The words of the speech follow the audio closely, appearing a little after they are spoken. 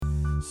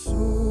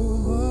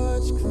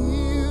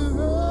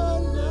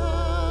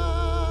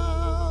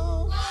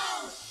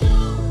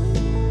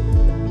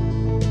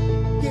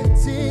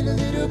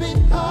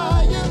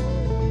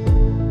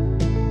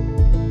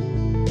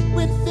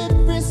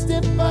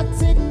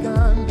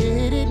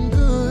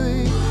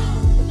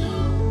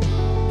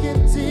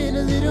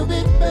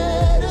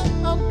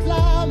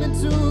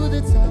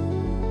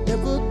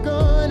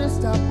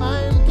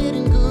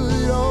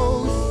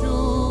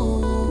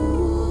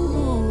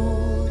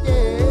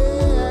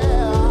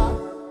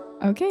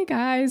Okay,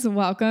 guys,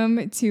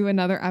 welcome to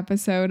another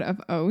episode of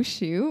Oh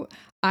Shoot.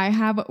 I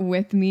have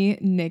with me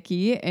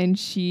Nikki, and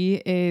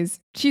she's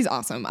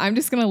awesome. I'm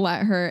just gonna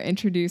let her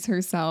introduce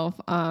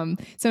herself.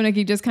 So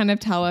Nikki, just kind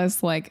of tell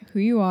us like who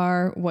you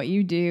are, what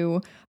you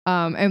do,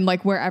 and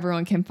like where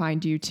everyone can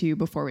find you too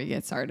before we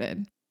get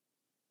started.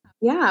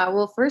 Yeah,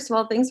 well, first of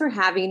all, thanks for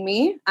having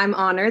me. I'm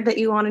honored that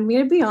you wanted me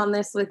to be on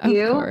this with Of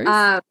you.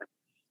 course.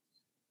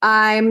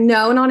 I'm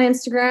known on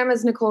Instagram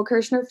as Nicole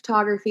Kirshner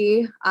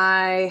Photography.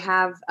 I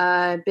have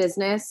a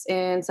business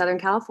in Southern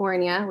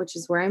California, which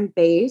is where I'm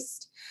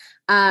based.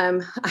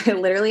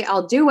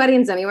 I'll do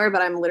weddings anywhere,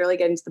 but I'm literally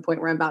getting to the point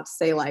where I'm about to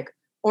say like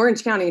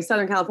Orange County,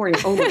 Southern California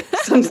only.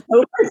 So I'm so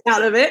burnt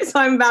out of it. So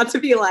I'm about to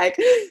be like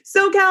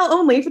SoCal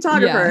only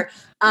photographer.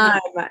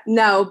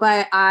 No,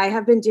 but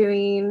I've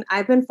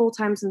been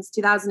full-time since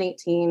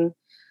 2018.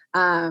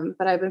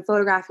 But I've been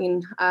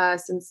photographing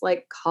since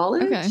like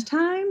college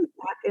time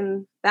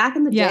back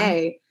in the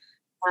day.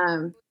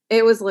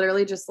 It was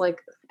literally just like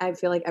I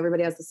feel like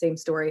everybody has the same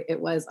story. It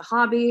was a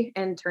hobby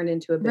and turned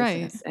into a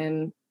business.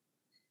 And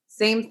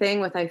same thing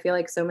with I feel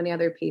like so many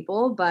other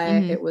people, but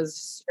it was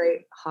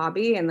straight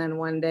hobby. And then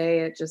one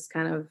day it just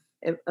kind of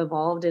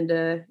evolved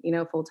into,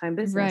 full-time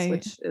business,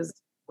 which is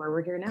where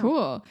we're here now.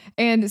 Cool.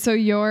 And so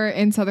you're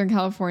in Southern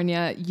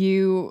California.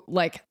 You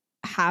like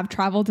have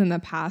traveled in the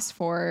past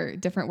for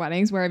different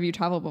weddings. Where have you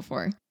traveled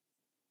before?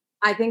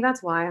 I think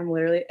that's why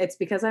it's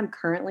because I'm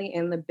currently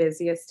in the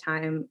busiest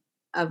time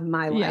of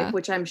my life,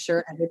 which I'm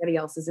sure everybody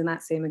else is in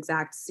that same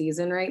exact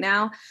season right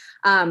now.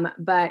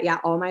 But yeah,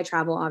 all my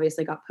travel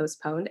obviously got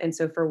postponed. And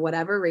so for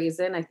whatever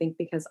reason, I think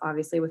because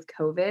obviously with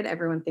COVID,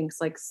 everyone thinks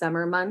like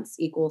summer months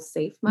equals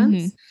safe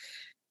months.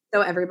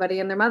 So everybody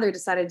and their mother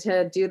decided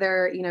to do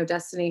their,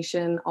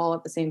 destination all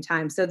at the same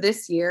time. So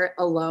this year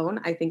alone,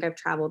 I think I've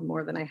traveled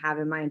more than I have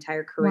in my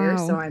entire career.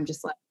 Wow. So I'm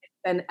just like, it's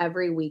been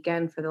every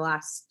weekend for the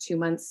last 2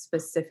 months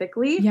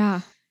specifically.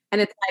 Yeah.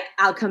 And it's like,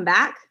 I'll come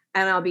back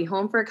and I'll be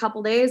home for a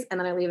couple days and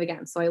then I leave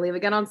again. So I leave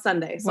again on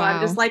Sunday. So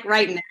I'm just like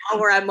right now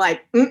where I'm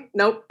like,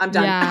 nope, I'm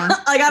done. Yeah.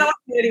 Like I don't want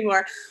to do it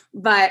anymore.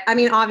 But I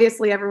mean,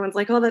 obviously everyone's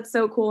like, oh, that's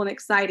so cool and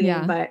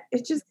exciting. But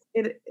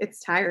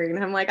it's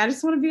tiring. I'm like, I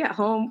just want to be at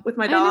home with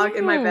my dog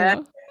in my bed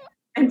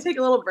and take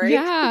a little break.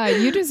 Yeah,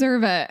 you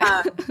deserve it.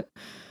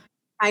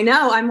 I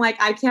know. I'm like,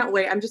 I can't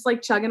wait. I'm just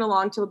like chugging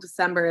along till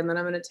December and then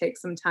I'm going to take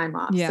some time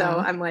off. Yeah. So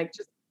I'm like,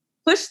 just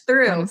push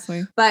through.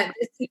 Honestly. But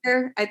this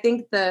year, I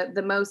think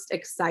the most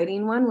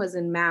exciting one was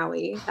in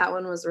Maui. That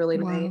one was really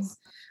nice.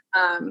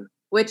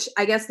 Which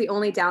I guess the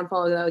only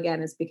downfall though,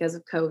 again, is because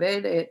of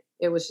COVID.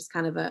 It was just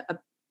kind of a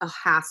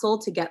hassle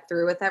to get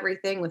through with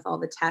everything with all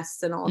the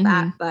tests and all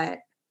that. But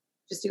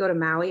just to go to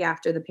Maui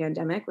after the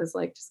pandemic was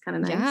like just kind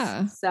of nice.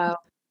 Yeah. So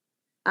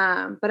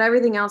but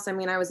everything else, I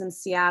mean, I was in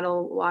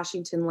Seattle,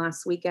 Washington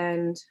last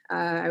weekend.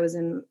 I was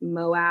in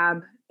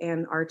Moab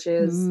and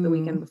Arches the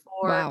weekend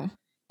before. Wow.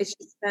 It's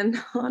just been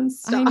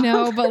nonstop. I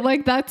know, but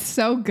like that's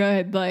so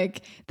good.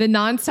 Like the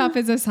nonstop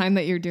is a sign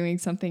that you're doing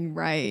something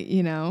right,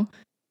 Yeah,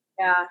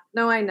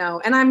 no, I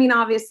know. And I mean,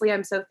 obviously,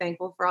 I'm so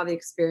thankful for all the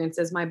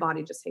experiences. My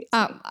body just hates me.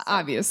 So.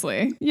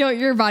 Obviously.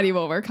 Your body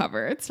will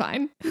recover. It's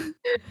fine.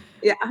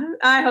 Yeah,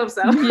 I hope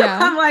so. Yeah.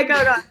 I'm like,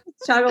 oh God,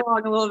 chug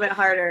along a little bit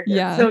harder.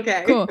 Yeah. It's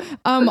okay. Cool.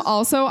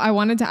 Also, I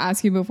wanted to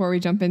ask you before we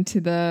jump into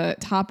the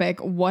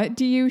topic, what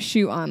do you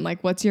shoot on?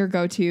 Like, what's your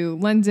go-to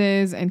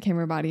lenses and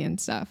camera body and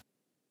stuff?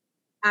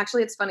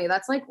 Actually, it's funny.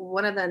 That's like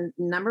one of the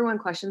number one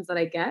questions that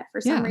I get for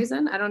some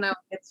reason. I don't know.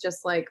 It's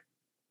just like,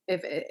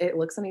 if it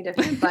looks any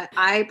different, but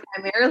I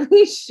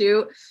primarily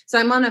shoot. So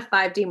I'm on a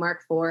 5D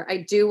Mark IV.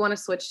 I do want to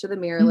switch to the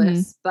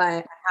mirrorless,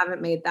 but I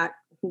haven't made that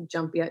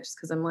jump yet just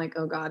because I'm like,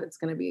 oh God, it's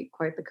going to be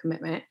quite the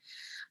commitment.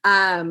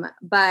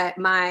 But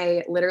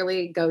my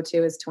literally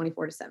go-to is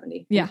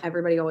 24-70. Yeah.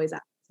 Everybody always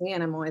asks me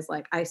and I'm always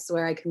like, I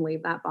swear I can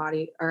leave that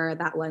body or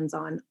that lens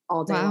on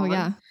all day long.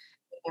 Yeah.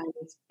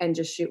 And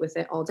just shoot with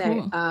it all day.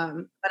 Cool.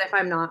 But if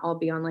I'm not, I'll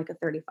be on like a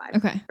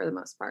 35 for the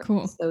most part.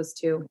 Cool. It's those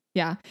two.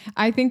 Yeah.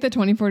 I think the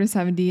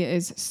 24-70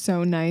 is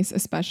so nice,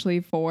 especially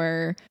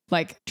for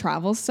like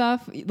travel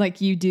stuff.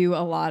 Like you do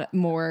a lot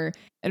more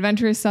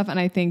adventurous stuff. And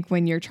I think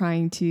when you're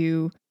trying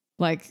to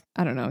like,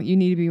 I don't know, you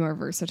need to be more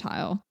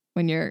versatile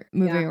when you're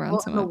moving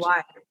around so much.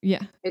 Why? Yeah.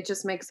 It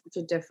just makes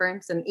such a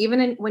difference. And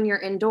even when you're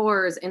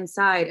indoors,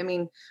 inside, I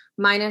mean,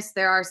 minus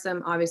there are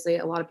some, obviously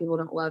a lot of people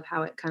don't love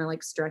how it kind of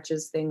like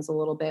stretches things a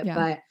little bit,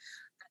 but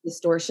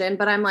distortion.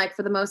 But I'm like,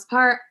 for the most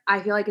part,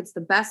 I feel like it's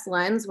the best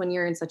lens when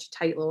you're in such a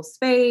tight little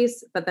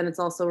space, but then it's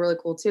also really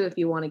cool too if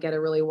you want to get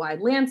a really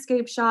wide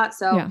landscape shot.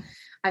 So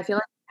I feel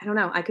like, I don't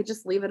know, I could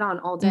just leave it on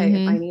all day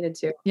if I needed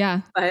to.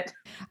 Yeah. But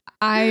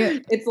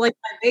it's like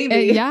my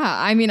baby.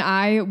 I mean,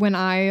 when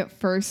I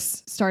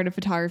first started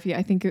photography,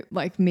 I think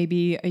like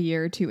maybe a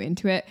year or two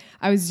into it,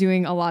 I was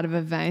doing a lot of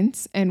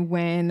events. And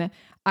when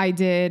I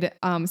did,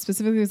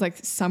 specifically it was like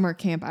summer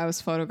camp, I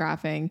was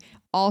photographing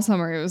all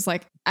summer. It was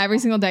like every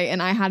single day.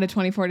 And I had a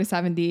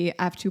 24-70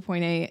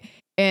 f2.8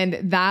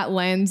 And that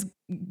lens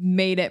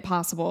made it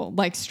possible,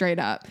 like straight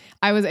up.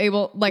 I was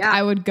able, like,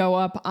 I would go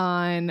up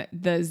on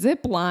the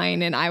zip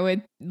line and I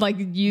would like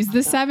use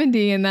the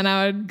 70 and then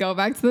I would go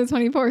back to the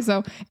 24.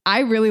 So I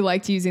really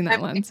liked using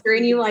that lens.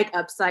 Picturing you like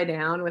upside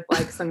down with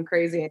like some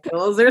crazy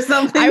angles or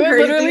something. I would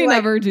crazy, literally like,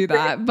 never do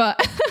that,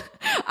 but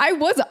I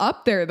was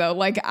up there though.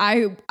 Like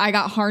I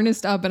got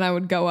harnessed up and I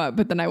would go up,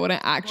 but then I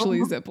wouldn't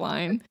actually zip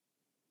line.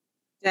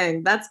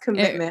 Dang, that's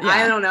commitment.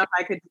 I don't know if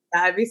I could do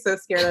that. I'd be so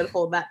scared I'd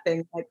hold that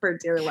thing like for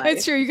dear life.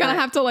 It's true. You're going to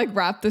have to like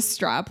wrap the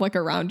strap like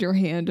around your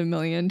hand a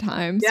million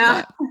times.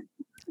 Yeah.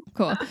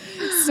 Cool.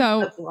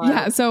 So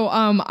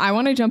I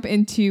want to jump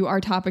into our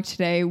topic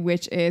today,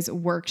 which is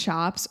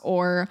workshops,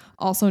 or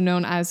also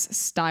known as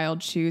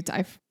styled shoots.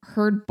 I've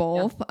heard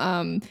both.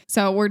 Yeah.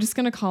 So we're just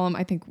going to call them,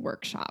 I think,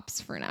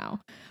 workshops for now.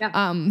 Yeah.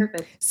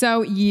 Perfect.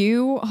 So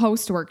you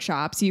host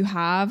workshops. You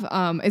have,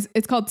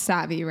 it's called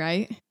Savvy,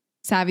 right?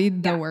 Savvy,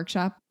 the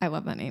workshop. I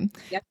love that name.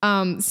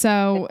 Yep.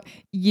 So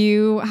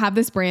you have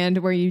this brand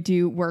where you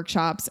do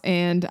workshops,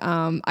 and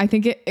I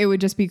think it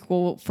would just be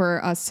cool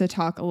for us to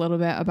talk a little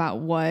bit about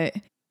what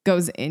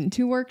goes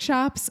into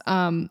workshops.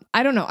 I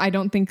don't know. I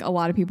don't think a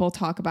lot of people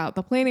talk about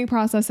the planning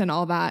process and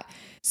all that.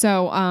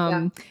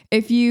 So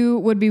if you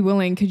would be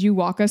willing, could you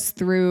walk us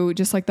through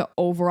just like the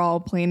overall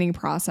planning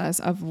process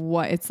of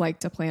what it's like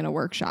to plan a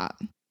workshop?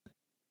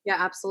 Yeah,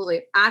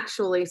 absolutely.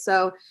 Actually,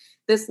 so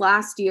this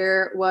last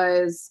year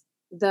was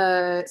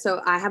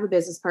so I have a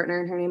business partner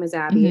and her name is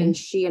Abby, and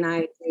she and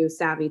I do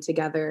Savvy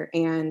together,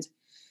 and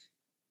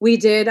we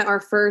did our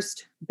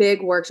first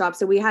big workshop.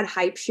 So we had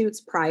hype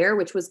shoots prior,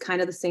 which was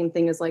kind of the same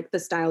thing as like the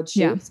styled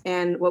shoots. Yeah.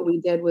 And what we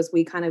did was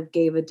we kind of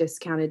gave a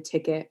discounted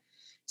ticket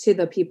to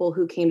the people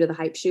who came to the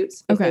hype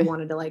shoots if they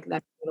wanted to like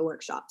that the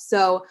workshop.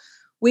 So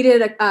we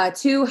did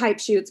 2 hype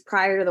shoots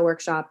prior to the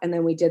workshop, and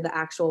then we did the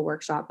actual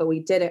workshop, but we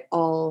did it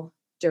all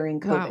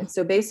during COVID. Wow.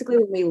 So basically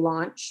when we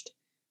launched,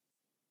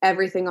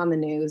 everything on the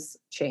news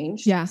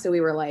changed. Yeah. So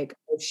we were like,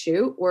 oh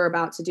shoot, we're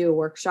about to do a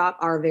workshop,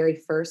 our very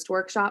first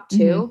workshop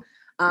too,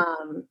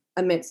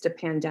 amidst a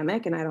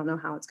pandemic. And I don't know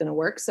how it's going to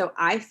work. So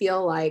I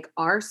feel like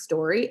our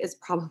story is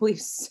probably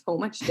so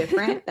much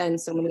different than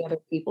so many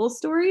other people's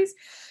stories,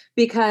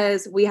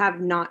 because we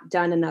have not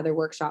done another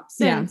workshop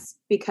since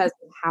because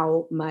of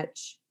how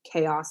much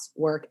chaos,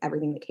 work,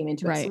 everything that came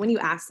into it. So when you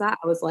asked that,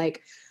 I was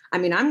like, I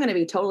mean, I'm going to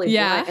be totally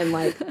blunt and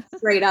like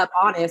straight up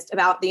honest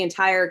about the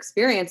entire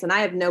experience. And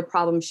I have no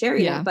problem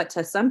sharing it. But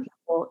to some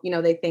people, you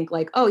know, they think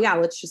like, oh yeah,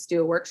 let's just do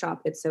a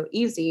workshop. It's so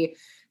easy,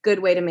 good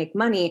way to make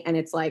money. And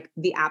it's like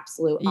the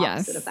absolute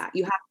opposite of that.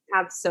 You have to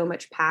have so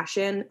much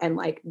passion and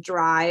like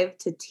drive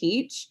to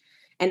teach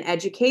and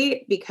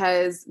educate,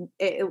 because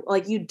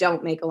like you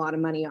don't make a lot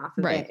of money off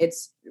of it.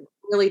 It's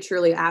really,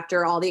 truly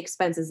after all the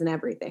expenses and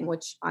everything,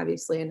 which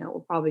obviously I know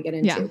we'll probably get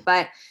into,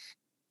 but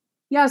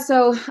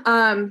so,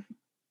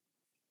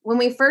 when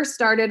we first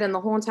started and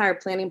the whole entire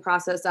planning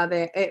process of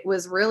it, it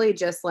was really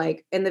just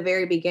like in the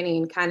very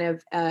beginning, kind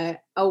of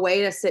a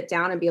way to sit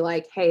down and be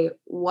like, hey,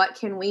 what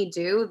can we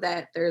do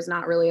that there's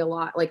not really a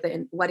lot, like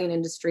the wedding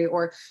industry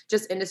or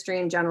just industry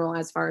in general,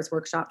 as far as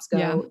workshops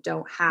go,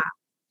 don't have.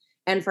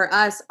 And for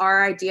us,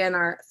 our idea and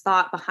our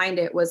thought behind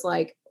it was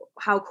like,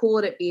 how cool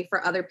would it be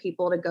for other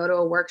people to go to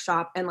a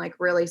workshop and like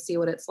really see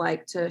what it's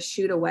like to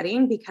shoot a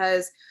wedding?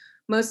 Because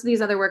most of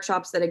these other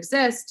workshops that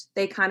exist,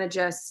 they kind of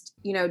just,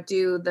 you know,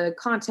 do the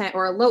content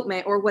or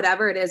elopement or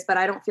whatever it is. But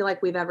I don't feel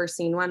like we've ever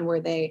seen one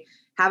where they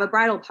have a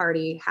bridal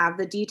party, have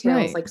the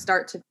details like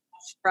start to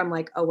finish from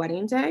like a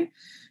wedding day.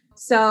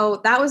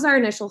 So that was our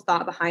initial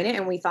thought behind it.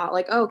 And we thought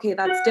like, oh, okay,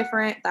 that's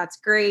different. That's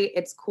great.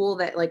 It's cool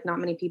that like not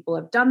many people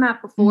have done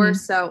that before.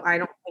 So I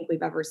don't think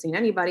we've ever seen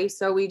anybody.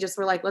 So we just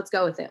were like, let's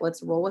go with it.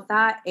 Let's roll with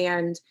that.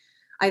 And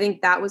I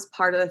think that was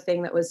part of the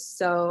thing that was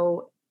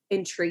so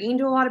intriguing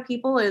to a lot of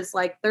people, is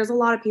like, there's a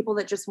lot of people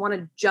that just want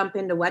to jump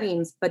into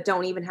weddings, but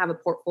don't even have a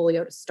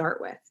portfolio to start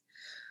with.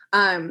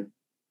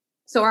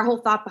 So our whole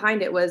thought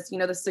behind it was, you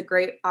know, this is a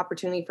great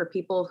opportunity for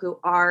people who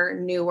are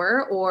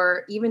newer,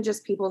 or even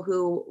just people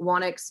who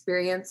want to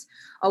experience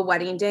a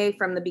wedding day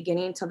from the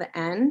beginning to the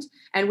end.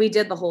 And we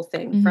did the whole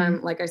thing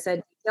from, like I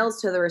said,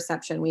 details to the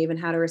reception. We even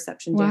had a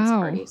reception dance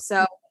party.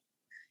 So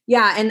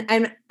yeah.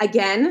 And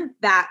again,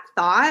 that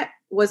thought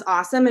was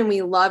awesome. And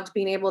we loved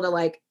being able to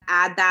like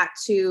add that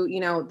to, you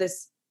know,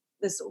 this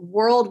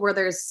world where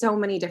there's so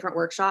many different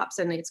workshops,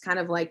 and it's kind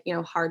of like, you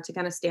know, hard to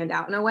kind of stand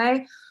out in a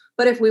way.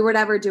 But if we were to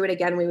ever do it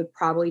again, we would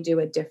probably do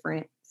a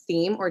different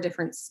theme or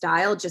different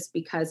style, just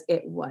because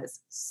it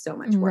was so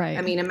much work.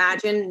 I mean,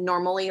 imagine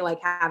normally like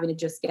having to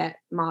just get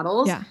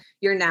models.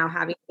 You're now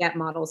having to get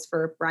models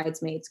for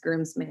bridesmaids,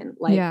 groomsmen,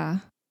 like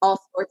all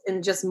sorts,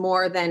 and just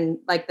more than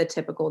like the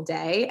typical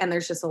day. And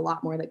there's just a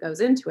lot more that goes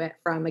into it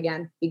from,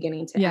 again,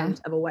 beginning to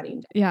end of a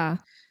wedding day.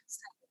 So,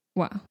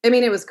 wow. I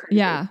mean, it was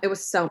crazy. It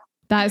was so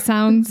That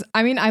sounds,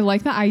 I mean, I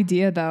like the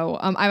idea though.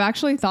 I've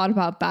actually thought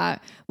about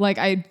that. Like,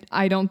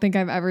 I don't think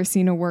I've ever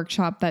seen a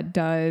workshop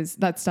that's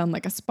done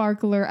like a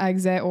sparkler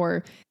exit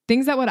or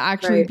things that would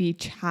actually be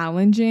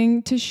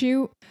challenging to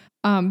shoot.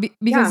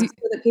 Because so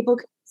that people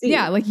can see.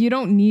 Like you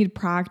don't need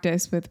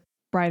practice with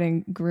bride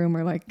and groom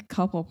or like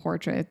couple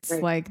portraits,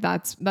 Right. like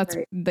that's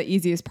Right. the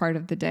easiest part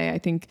of the day. I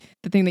think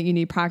the thing that you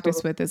need practice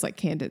Totally. with is like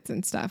candidates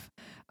and stuff.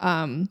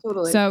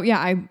 Totally. So yeah,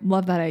 I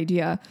love that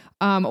idea.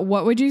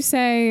 What would you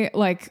say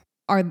like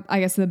are, I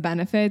guess, the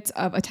benefits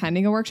of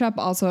attending a workshop,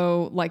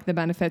 also like the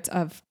benefits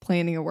of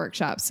planning a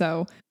workshop?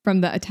 So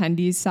from the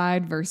attendees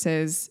side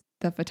versus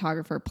the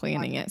photographer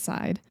planning it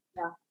side.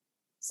 Yeah.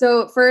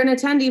 So for an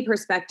attendee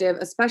perspective,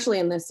 especially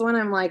in this one,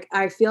 I'm like,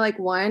 I feel like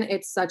one,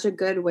 it's such a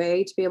good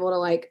way to be able to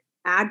like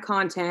add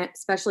content,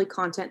 especially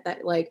content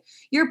that like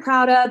you're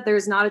proud of.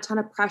 There's not a ton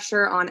of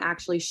pressure on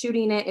actually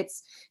shooting it.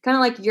 It's kind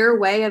of like your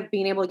way of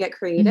being able to get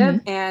creative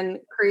and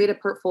create a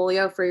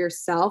portfolio for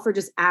yourself, or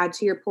just add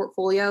to your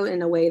portfolio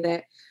in a way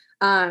that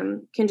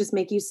can just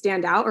make you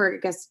stand out, or I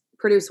guess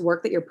produce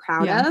work that you're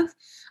proud of.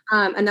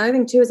 Another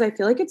thing too is I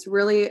feel like it's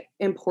really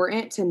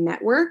important to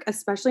network,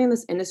 especially in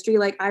this industry.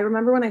 Like I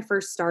remember when I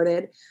first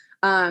started,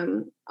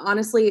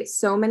 honestly,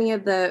 so many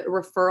of the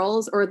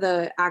referrals or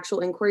the actual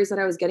inquiries that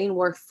I was getting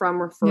were from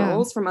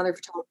referrals from other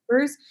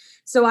photographers.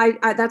 So I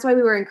that's why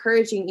we were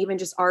encouraging even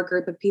just our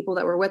group of people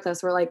that were with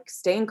us. We're like,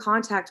 stay in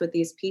contact with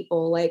these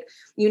people. Like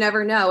you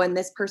never know. And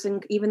this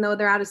person, even though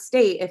they're out of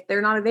state, if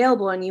they're not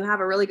available and you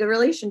have a really good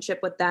relationship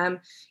with them,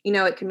 you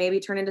know, it can maybe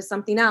turn into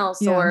something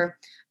else. Or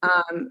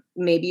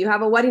maybe you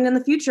have a wedding in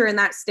the future in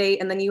that state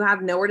and then you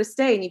have nowhere to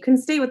stay and you can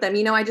stay with them.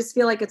 You know, I just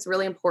feel like it's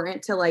really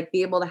important to like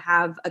be able to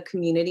have a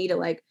community to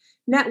like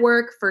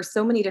network for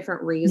so many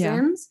different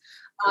reasons,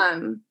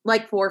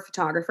 like for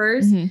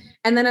photographers.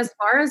 And then as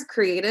far as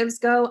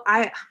creatives go,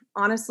 I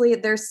honestly,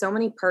 there's so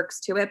many perks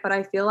to it, but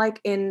I feel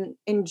like in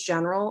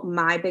general,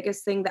 my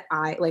biggest thing that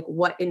I like,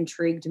 what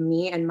intrigued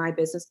me and my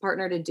business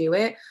partner to do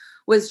it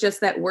was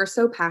just that we're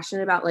so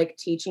passionate about like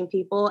teaching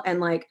people. And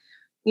like,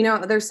 you know,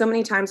 there's so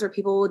many times where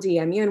people will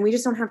DM you and we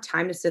just don't have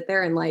time to sit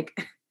there and like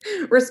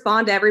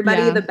respond to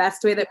everybody the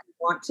best way that we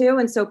want to.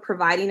 And so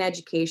providing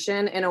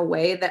education in a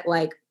way that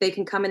like they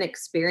can come and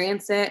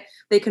experience it,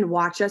 they can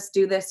watch us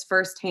do this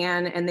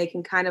firsthand, and they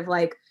can kind of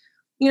like,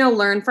 you know,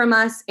 learn from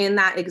us in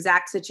that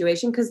exact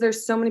situation. Cause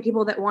there's so many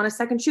people that want a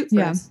second shoot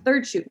for us,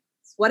 third shoot,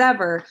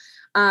 whatever.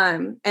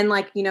 And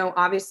like, you know,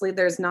 obviously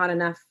there's not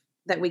enough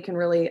that we can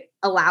really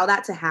allow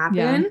that to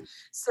happen.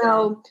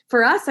 So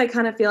for us, I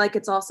kind of feel like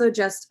it's also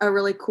just a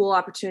really cool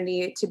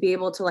opportunity to be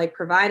able to like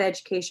provide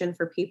education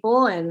for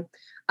people. And,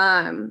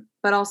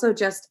 but also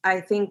just,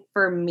 I think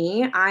for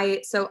me,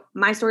 so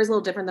my story is a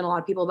little different than a lot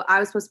of people, but I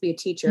was supposed to be a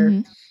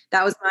teacher.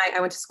 That was I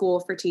went to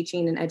school for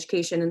teaching and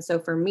education. And so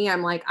for me,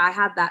 I'm like, I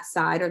have that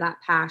side or that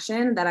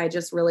passion that I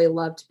just really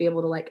love to be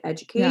able to like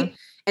educate.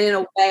 And in a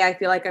way, I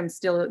feel like I'm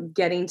still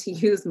getting to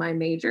use my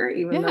major,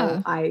 even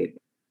though I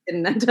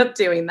didn't end up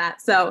doing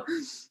that. So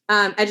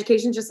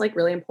education is just like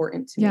really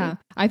important to me.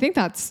 I think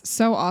that's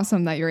so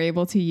awesome that you're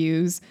able to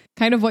use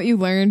kind of what you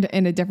learned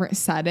in a different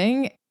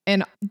setting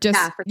and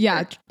just,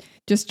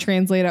 just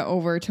translate it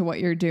over to what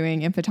you're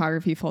doing in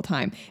photography full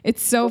time.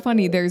 It's so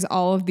funny. There's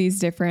all of these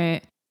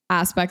different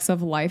aspects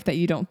of life that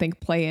you don't think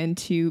play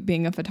into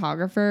being a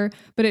photographer,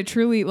 but it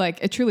truly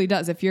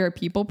does. If you're a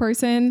people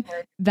person,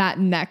 that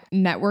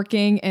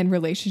networking and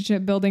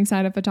relationship building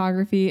side of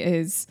photography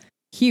is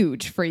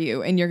huge for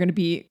you, and you're going to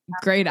be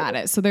great at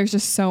it. So there's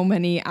just so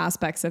many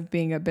aspects of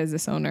being a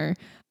business owner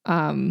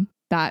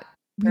that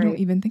we don't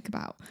even think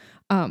about.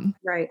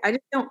 Right. I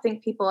just don't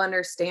think people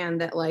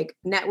understand that like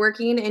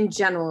networking in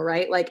general,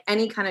 right? Like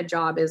any kind of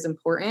job is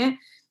important.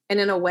 And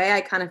in a way,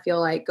 I kind of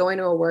feel like going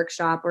to a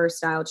workshop or a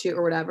style shoot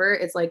or whatever,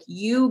 it's like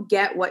you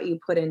get what you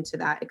put into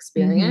that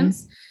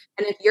experience.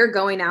 And if you're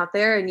going out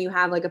there and you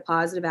have like a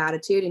positive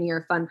attitude and you're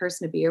a fun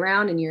person to be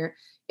around and you're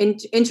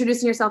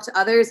introducing yourself to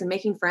others and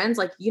making friends,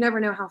 like you never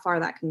know how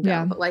far that can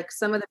go. But like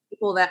some of the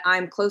people that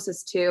I'm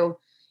closest to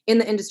in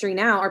the industry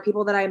now are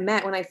people that I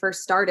met when I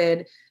first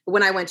started,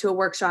 when I went to a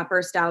workshop or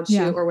a style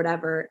shoot or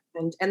whatever.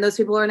 And those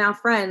people are now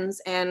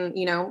friends, and,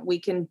 you know, we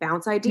can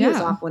bounce ideas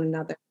off one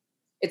another.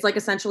 It's like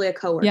essentially a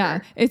coworker. Yeah,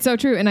 it's so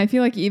true. And I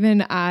feel like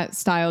even at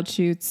styled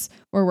shoots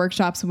or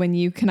workshops, when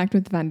you connect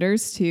with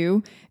vendors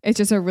too, it's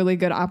just a really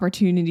good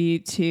opportunity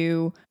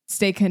to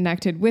stay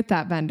connected with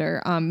that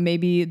vendor.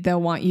 Maybe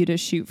they'll want you to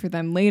shoot for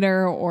them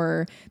later,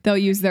 or they'll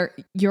use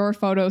your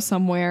photo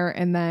somewhere,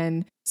 and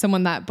then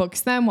someone that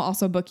books them will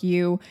also book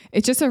you.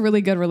 It's just a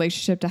really good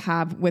relationship to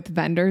have with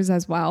vendors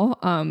as well.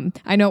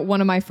 I know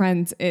one of my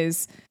friends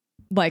is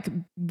like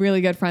really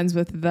good friends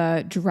with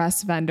the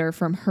dress vendor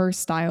from her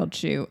styled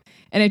shoot.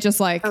 And it just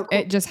like,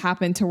 it just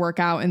happened to work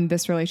out in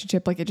this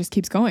relationship. Like it just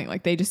keeps going.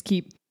 Like they just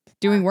keep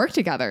doing work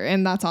together,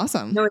 and that's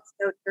awesome. No, it's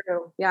so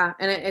true. Yeah.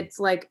 And it's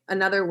like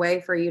another way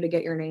for you to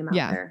get your name out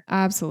there.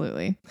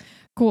 Absolutely.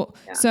 Cool.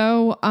 Yeah.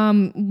 So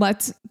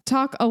let's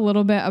talk a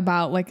little bit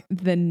about like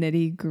the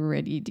nitty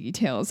gritty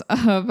details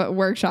of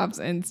workshops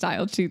and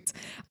style shoots.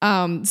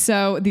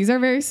 So these are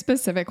very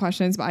specific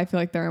questions, but I feel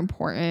like they're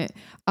important.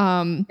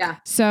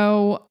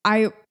 So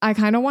I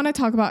kind of want to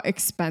talk about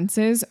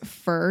expenses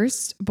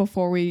first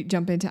before we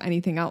jump into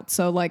anything else.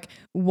 So like,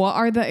 what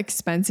are the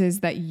expenses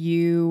that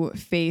you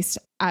faced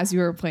as you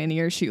were planning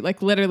your shoot?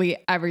 Like literally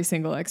every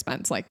single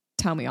expense, like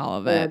tell me all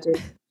of it.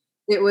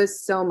 It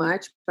was so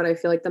much, but I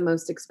feel like the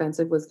most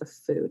expensive was the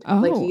food.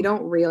 Like, you Oh,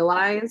 don't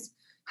realize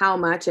how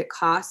much it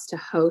costs to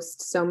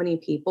host so many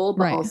people,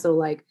 but right. also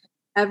like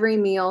every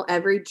meal,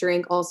 every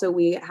drink. Also,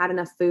 we had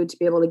enough food to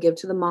be able to give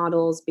to the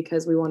models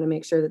because we want to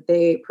make sure that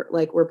they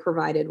like were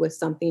provided with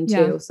something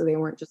Yeah. too, so they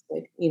weren't just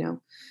like, Right.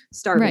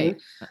 starving.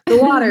 The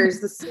waters,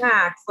 the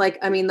snacks, like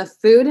I mean, the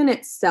food in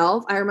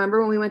itself. I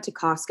remember when we went to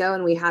Costco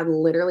and we had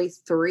literally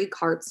 3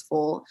 carts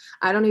full.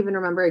 I don't even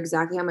remember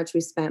exactly how much we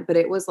spent, but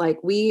it was like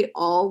we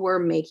all were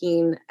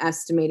making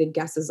estimated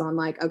guesses on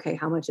like, okay,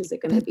 how much is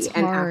it going to That's be?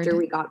 And after hard.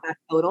 we got that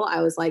total,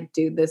 I was like,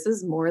 dude, this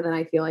is more than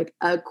I feel like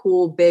a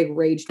cool big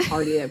raged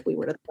party if we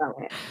were to throw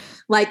it.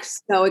 Like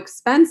so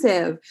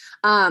expensive.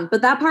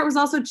 But that part was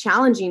also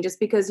challenging just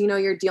because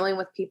you're dealing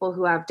with people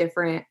who have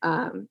different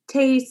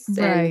tastes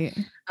and Right.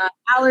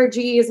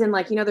 allergies and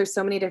like there's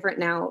so many different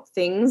now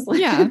things. Like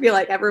I Yeah. feel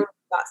like everyone's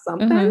got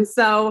Uh-huh. something.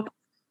 So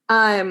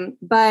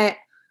but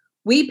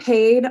we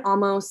paid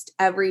almost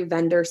every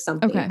vendor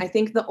something. Okay. I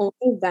think the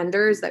only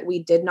vendors that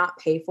we did not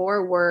pay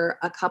for were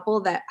a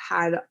couple that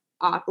had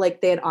like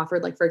they had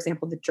offered, like for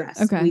example, the dress.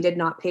 We Okay. did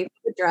not pay for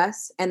the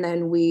dress, and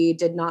then we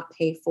did not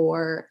pay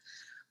for.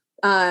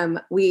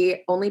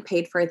 We only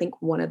paid for I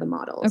think one of the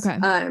models. Okay.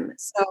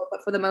 So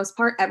but for the most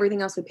part,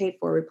 everything else we paid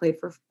for. We paid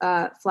for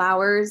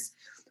flowers.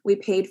 We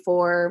paid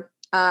for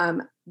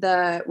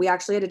we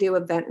actually had to do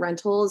event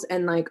rentals,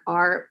 and like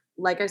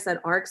I said,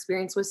 our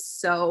experience was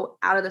so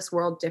out of this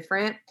world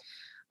different.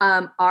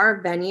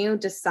 Our venue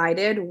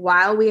decided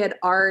while we had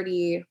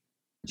already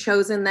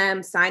chosen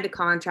them, signed a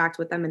contract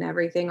with them and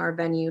everything, our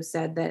venue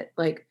said that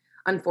like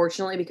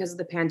unfortunately because of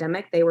the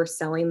pandemic, they were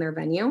selling their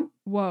venue.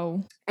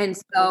 Whoa. And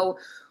so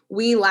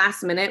we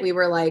last minute, we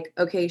were like,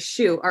 okay,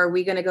 shoot, are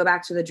we going to go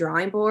back to the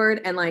drawing board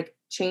and like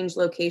change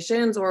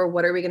locations or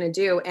what are we going to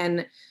do?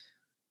 And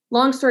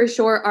long story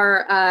short,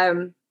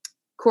 our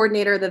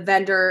coordinator, the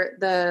vendor,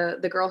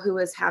 the girl who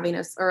was having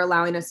us or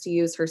allowing us to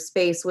use her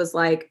space was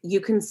like,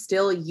 you can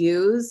still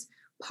use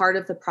part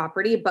of the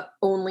property, but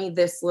only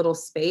this little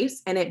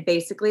space. And it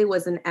basically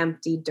was an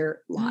empty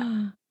dirt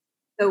lot.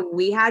 So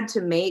we had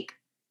to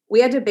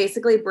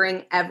basically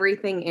bring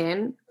everything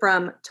in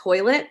from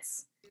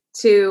toilets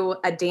to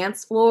a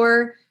dance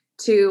floor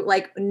to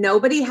like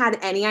nobody had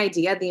any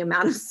idea the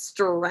amount of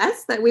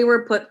stress that we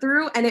were put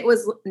through. And it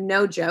was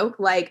no joke,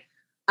 like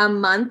a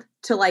month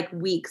to like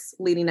weeks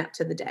leading up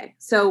to the day.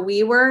 So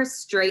we were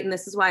straight. And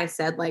this is why I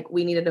said like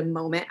we needed a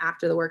moment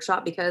after the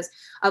workshop because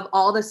of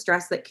all the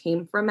stress that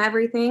came from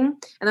everything.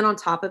 And then on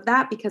top of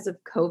that, because of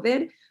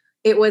COVID,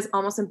 it was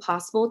almost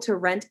impossible to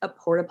rent a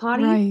porta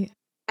potty. Right.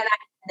 And I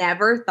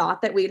never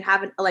thought that we'd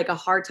have like a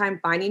hard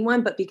time finding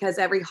one, but because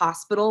every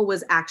hospital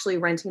was actually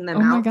renting them Oh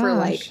my out for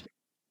like, gosh.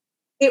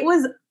 it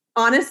was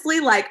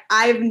honestly like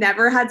I've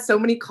never had so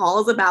many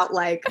calls about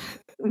like,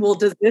 well,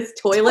 does this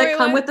toilet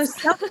come with a Toilets.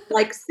 stuff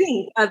like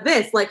sink of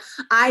this? Like,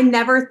 I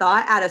never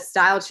thought at a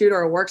style shoot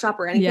or a workshop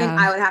or anything, Yeah.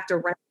 I would have to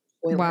rent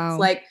toilets. Wow.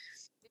 Like,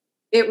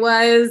 it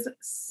was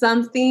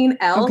something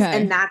else, Okay.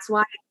 and that's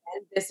why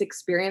this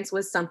experience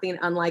was something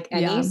unlike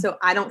any. Yeah. So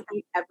I don't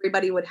think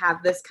everybody would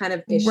have this kind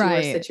of issue or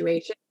Right.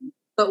 situation,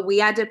 but we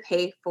had to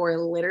pay for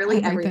literally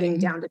everything Everything.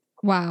 down to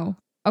Wow.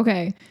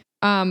 Okay.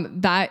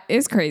 That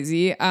is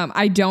crazy.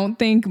 I don't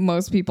think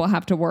most people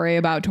have to worry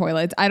about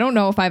toilets. I don't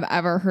know if I've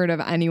ever heard of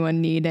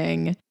anyone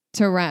needing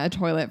to rent a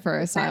toilet for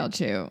a style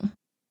shoot.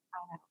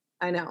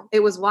 I know.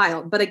 It was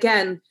wild. But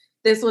again,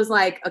 this was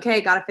like, okay,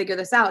 got to figure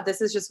this out.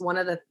 This is just one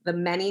of the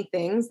many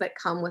things that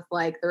come with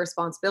like the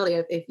responsibility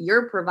of if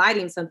you're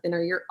providing something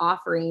or you're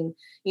offering,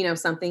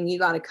 something, you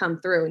got to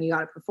come through and you got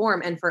to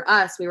perform. And for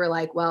us, we were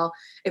like, well,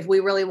 if we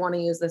really want to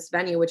use this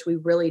venue, which we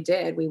really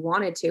did, we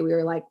wanted to, we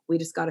were like, we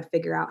just got to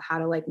figure out how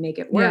to like make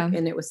it work. Yeah.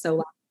 And it was so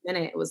last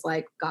minute. It was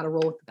like, got to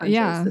roll with the punches.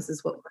 Yeah. This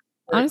is what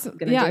we're Honestly,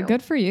 going to yeah, do.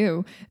 good for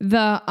you.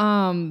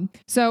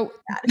 So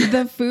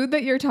the food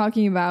that you're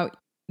talking about,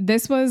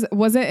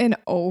 was it an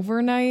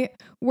overnight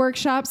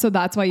workshop? So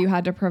that's why you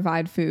had to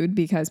provide food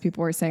because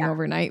people were staying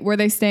overnight. Were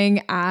they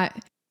staying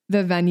at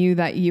the venue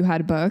that you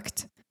had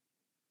booked?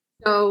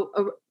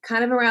 So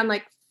kind of around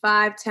like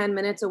 5-10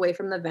 minutes away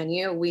from the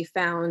venue, we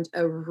found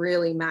a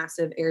really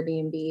massive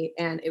Airbnb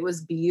and it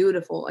was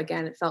beautiful.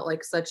 Again, it felt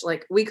like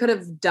we could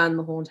have done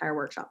the whole entire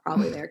workshop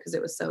probably there because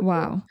it was so cool.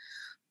 Wow.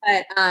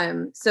 But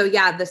so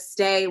yeah, the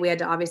stay, we had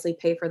to obviously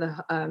pay for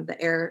the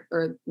air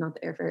or not the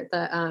airfare,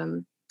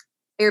 the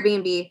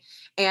Airbnb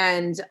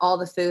and all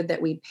the food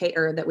that we pay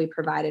or that we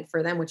provided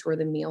for them, which were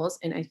the meals.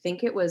 And I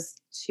think it was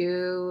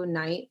 2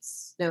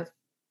 nights,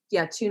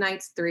 2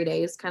 nights, 3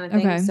 days kind of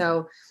thing. Okay.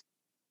 So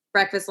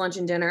breakfast, lunch,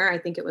 and dinner. I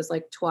think it was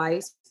like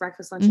twice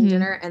breakfast, lunch, and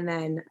dinner. And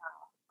then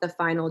the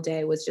final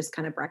day was just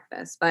kind of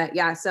breakfast. But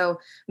yeah, so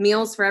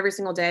meals for every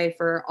single day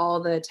for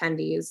all the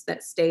attendees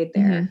that stayed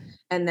there.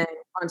 And then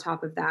on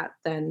top of that,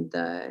 then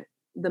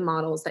the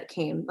models that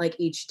came like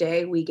each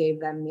day, we gave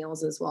them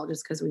meals as well,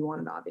 just because we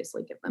wanted to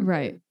obviously give them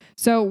right. food.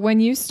 So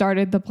when you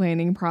started the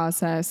planning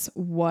process,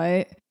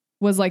 what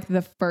was like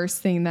the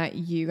first thing that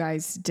you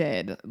guys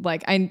did?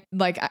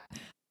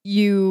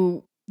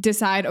 You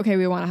decide, okay,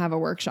 we want to have a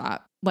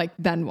workshop. like,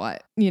 then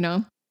what, you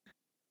know?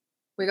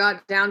 We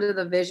got down to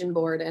the vision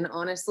board, and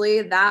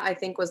honestly, that I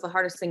think was the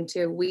hardest thing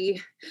too.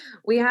 We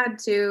had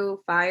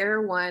to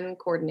fire one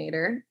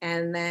coordinator,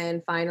 and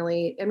then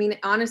finally, I mean,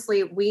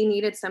 honestly, we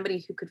needed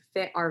somebody who could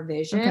fit our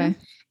vision, Okay.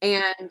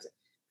 and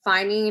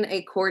finding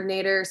a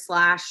coordinator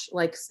slash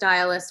like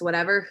stylist,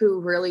 whatever, who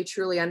really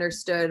truly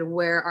understood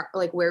where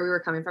we were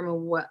coming from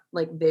and what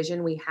like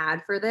vision we had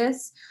for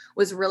this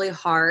was really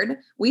hard.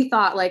 We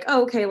thought like,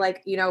 oh, okay,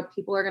 like, you know,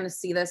 people are going to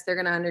see this, they're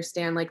going to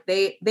understand, like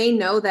they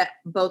know that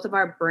both of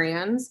our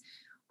brands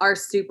are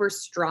super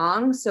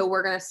strong, so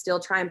we're going to still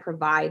try and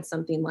provide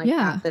something like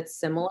Yeah. that that's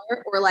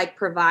similar, or like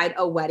provide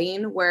a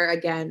wedding where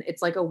again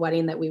it's like a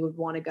wedding that we would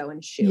want to go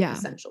and shoot, Yeah.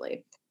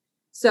 essentially.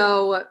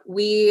 So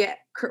we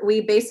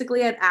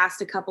basically had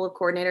asked a couple of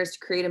coordinators to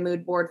create a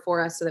mood board for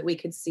us so that we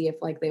could see if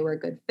like they were a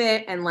good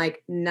fit, and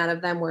like none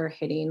of them were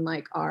hitting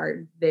like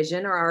our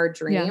vision or our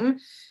dream.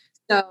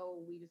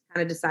 So we just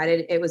kind of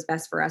decided it was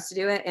best for us to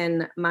do it.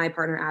 And my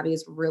partner Abby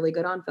is really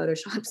good on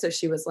Photoshop, so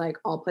she was like,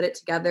 "I'll put it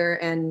together,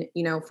 and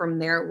you know, from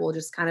there we'll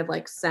just kind of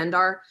like send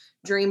our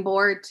dream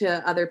board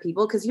to other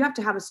people, because you have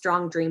to have a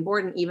strong dream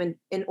board, and even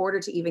in order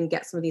to even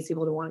get some of these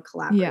people to want to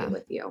collaborate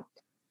with you."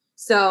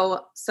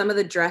 So some of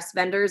the dress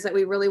vendors that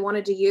we really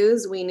wanted to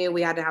use, we knew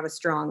we had to have a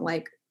strong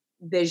like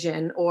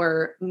vision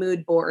or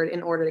mood board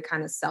in order to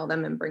kind of sell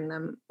them and bring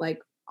them like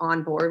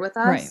on board with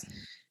us. Right.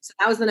 So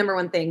that was the number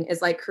one thing,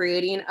 is like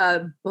creating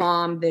a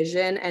bomb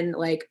vision and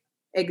like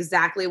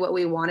exactly what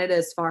we wanted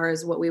as far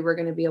as what we were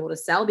going to be able to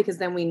sell, because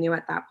then we knew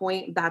at that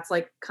point that's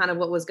like kind of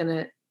what was going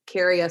to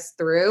carry us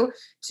through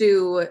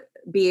to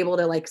be able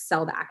to like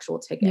sell the actual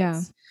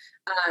tickets.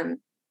 Yeah.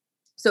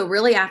 So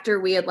really after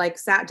we had like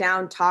sat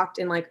down, talked,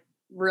 and like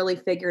really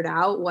figured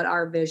out what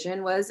our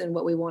vision was and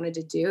what we wanted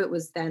to do, it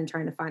was then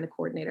trying to find a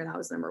coordinator. That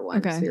was number one.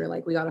 Okay. So we were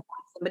like, we got to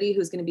find somebody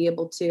who's going to be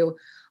able to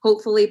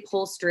hopefully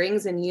pull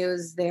strings and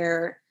use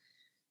their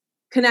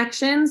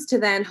connections to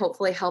then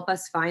hopefully help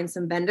us find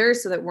some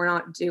vendors, so that we're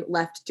not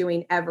left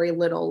doing every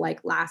little like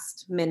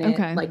last minute,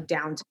 Okay. like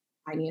down to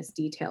the tiniest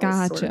details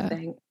sort Gotcha. of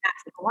thing. That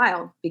took a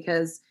while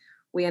because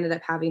we ended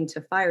up having to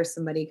fire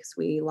somebody because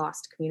we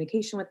lost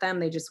communication with them.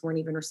 They just weren't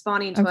even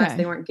responding to us. Okay.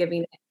 They weren't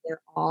giving it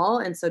their all.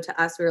 And so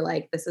to us, we were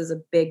like, this is a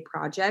big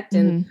project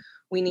and Mhm.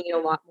 we need a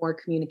lot more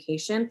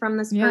communication from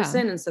this Yeah.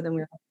 person. And so then we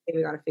were like, okay,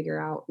 we got to figure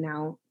out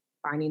now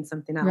finding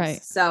something else.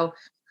 Right. So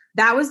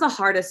that was the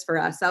hardest for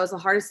us. That was the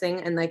hardest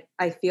thing. And like,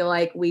 I feel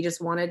like we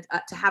just wanted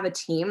to have a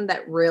team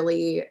that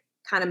really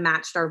kind of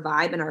matched our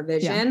vibe and our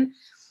vision.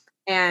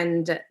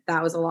 And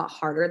that was a lot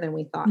harder than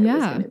we thought it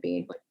was going to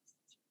be, like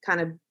kind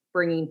of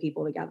bringing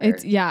people together.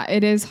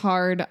 It is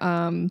hard.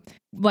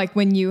 Like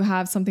when you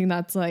have something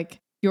that's like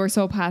you're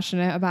so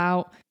passionate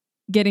about,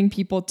 getting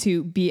people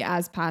to be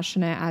as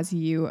passionate as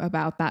you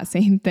about that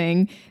same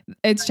thing,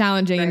 it's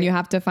challenging. Right. And you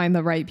have to find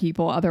the right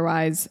people.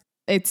 Otherwise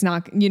it's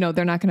not, you know,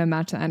 they're not going to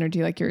match the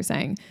energy like you were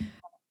saying.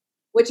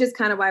 Which is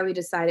kind of why we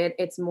decided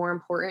it's more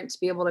important to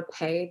be able to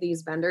pay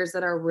these vendors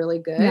that are really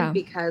good,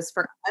 because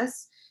for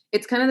us,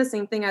 it's kind of the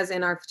same thing as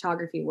in our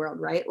photography world,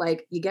 right?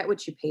 Like you get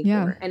what you pay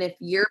for. And if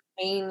you're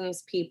paying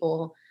these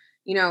people,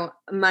 you know,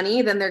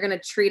 money, then they're going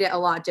to treat it a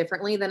lot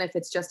differently than if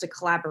it's just a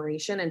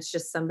collaboration and it's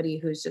just somebody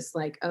who's just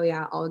like, oh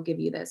yeah, I'll give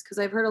you this. Cause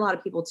I've heard a lot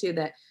of people too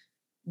that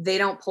they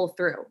don't pull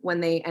through when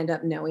they end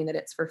up knowing that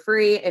it's for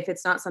free. If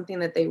it's not something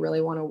that they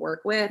really want to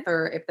work with,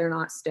 or if they're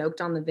not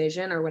stoked on the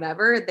vision or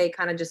whatever, they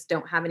kind of just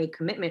don't have any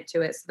commitment to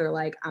it. So they're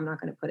like, I'm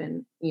not going to put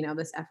in, you know,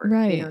 this effort.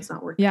 Right. You know, it's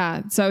not worth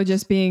it. So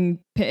just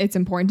it's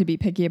important to be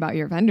picky about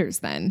your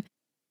vendors then.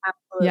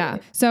 Absolutely. Yeah.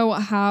 So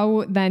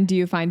how then do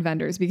you find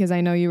vendors? Because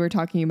I know you were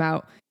talking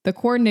about the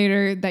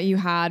coordinator that you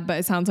had, but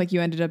it sounds like you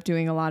ended up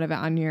doing a lot of it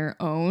on your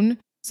own.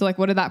 So like,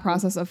 what did that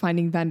process of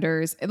finding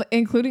vendors,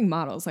 including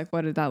models, like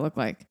what did that look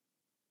like?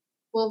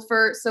 Well,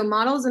 so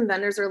models and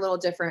vendors are a little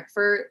different.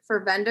 For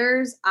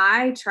vendors,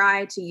 I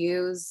try to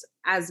use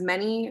as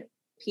many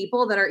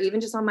people that are even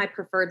just on my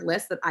preferred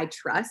list that I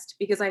trust,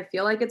 because I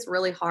feel like it's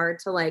really hard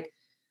to like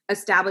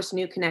establish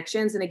new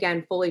connections and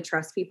again, fully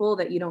trust people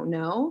that you don't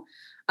know.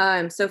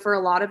 So for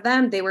a lot of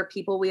them, they were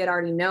people we had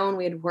already known,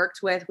 we had worked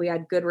with, we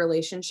had good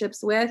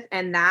relationships with.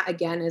 And that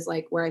again is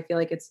like where I feel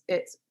like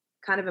it's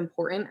kind of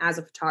important as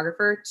a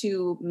photographer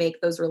to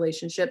make those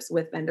relationships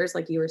with vendors,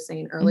 like you were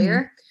saying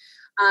earlier.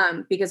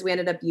 Mm-hmm. Because we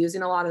ended up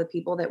using a lot of the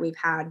people that we've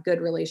had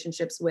good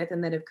relationships with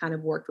and that have kind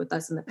of worked with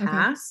us in the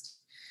past.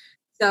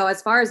 So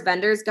as far as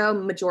vendors go,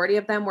 majority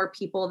of them were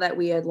people that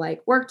we had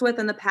like worked with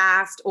in the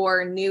past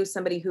or knew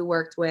somebody who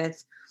worked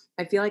with.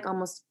 I feel like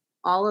almost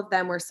all of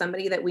them were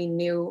somebody that we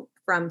knew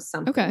from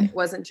something. It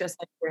wasn't just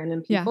like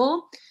random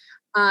people.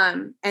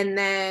 And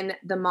then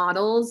the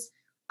models,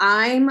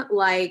 I'm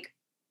like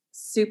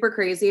super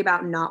crazy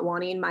about not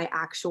wanting my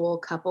actual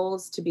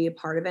couples to be a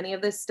part of any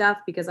of this stuff,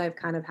 because I've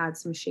kind of had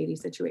some shady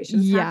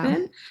situations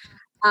happen.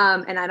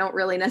 And I don't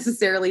really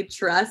necessarily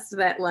trust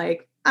that,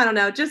 like, I don't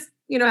know, just,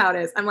 you know how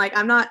it is. I'm like,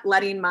 I'm not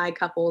letting my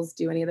couples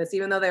do any of this,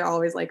 even though they're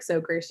always like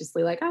so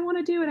graciously like, I want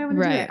to do it. I want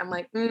to do it. I'm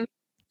like,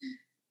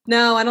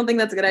 no, I don't think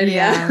that's a good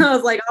idea. I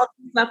was like, I'll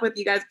stuff with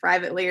you guys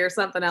privately or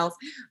something else.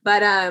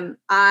 But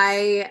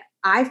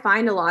I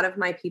find a lot of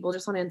my people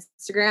just on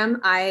Instagram.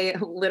 I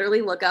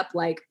literally look up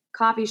like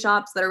coffee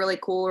shops that are really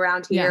cool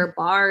around here,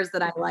 bars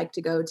that I like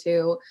to go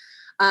to,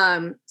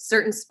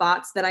 certain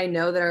spots that I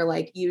know that are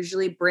like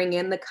usually bring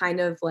in the kind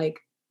of like,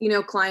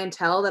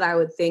 clientele that I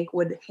would think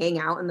would hang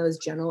out in those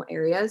general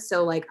areas.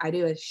 So like I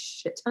do a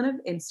shit ton of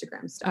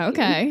Instagram stuff.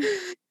 Okay.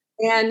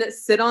 And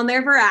sit on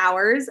there for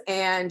hours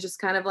and just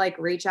kind of like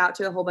reach out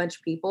to a whole bunch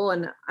of people.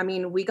 And I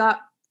mean, we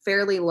got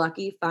fairly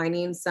lucky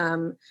finding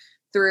some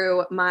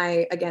through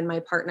my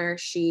partner.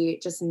 She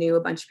just knew a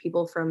bunch of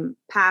people from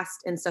past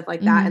and stuff like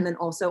that. And then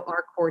also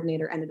our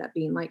coordinator ended up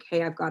being like,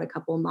 hey, I've got a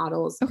couple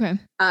models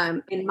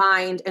in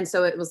mind. And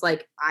so it was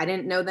like, I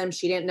didn't know them.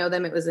 She didn't know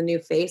them. It was a new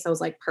face. I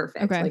was like,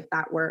 perfect. Like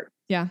that worked.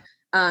 Yeah.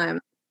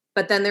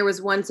 But then there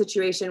was one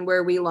situation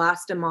where we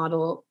lost a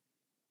model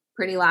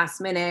pretty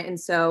last minute. And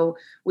so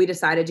we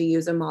decided to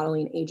use a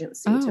modeling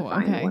agency to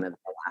find one of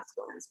the last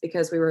ones,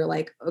 because we were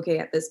like, okay,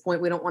 at this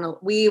point,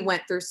 we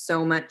went through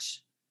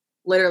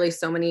literally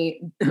so many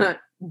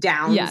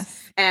downs.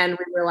 And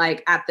we were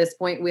like, at this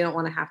point, we don't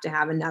want to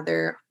have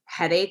another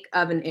headache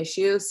of an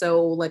issue.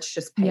 So let's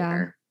just pay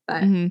her.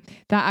 But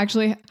that's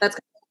kind of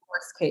the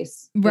worst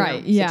case.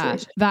 Right.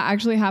 Situation. That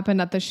actually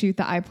happened at the shoot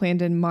that I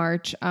planned in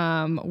March.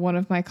 One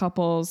of my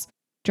couples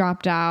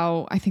dropped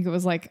out. I think it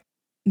was like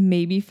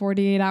maybe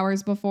 48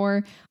 hours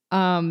before.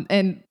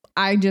 And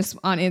I just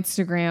on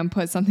Instagram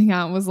put something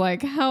out, was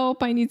like,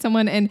 help, I need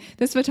someone. And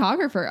this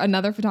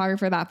another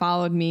photographer that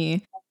followed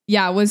me,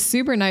 was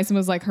super nice and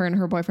was like, her and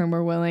her boyfriend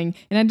were willing,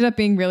 and ended up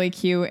being really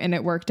cute, and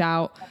it worked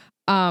out.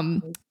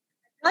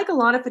 Like a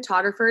lot of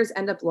photographers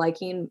end up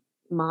liking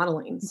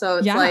modeling. So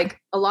it's like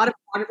a lot of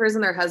photographers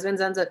and their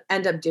husbands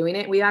end up doing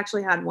it. We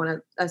actually had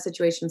a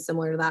situation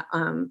similar to that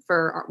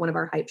for one of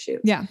our hype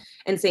shoots. Yeah.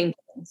 And same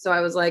thing. So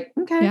I was like,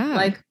 okay,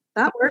 like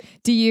that works.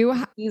 Do you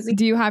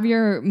have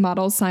your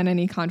models sign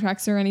any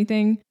contracts or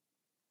anything?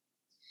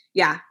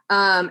 Yeah.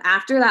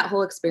 After that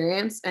whole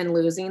experience and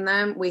losing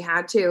them, we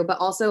had to, but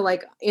also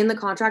like in the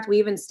contract, we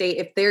even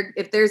state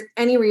if there's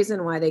any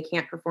reason why they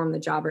can't perform the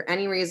job or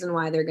any reason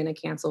why they're going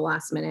to cancel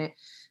last minute,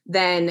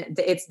 then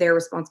it's their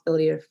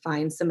responsibility to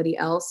find somebody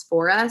else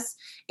for us.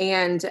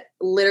 And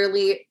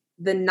literally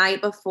the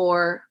night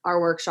before our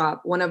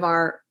workshop, one of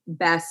our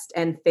best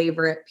and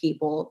favorite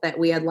people that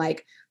we had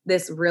like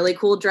this really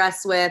cool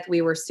dress with,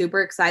 we were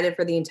super excited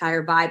for the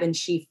entire vibe, and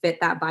she fit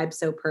that vibe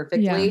so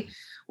perfectly.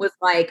 Was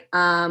like,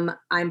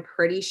 I'm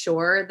pretty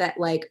sure that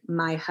like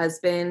my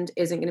husband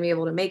isn't going to be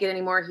able to make it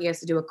anymore. He has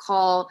to do a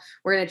call.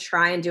 We're going to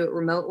try and do it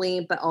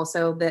remotely, but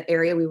also the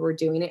area we were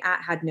doing it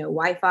at had no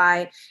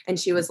Wi-Fi. And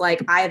she was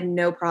like, I have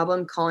no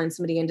problem calling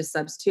somebody in to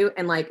substitute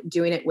and like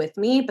doing it with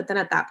me. But then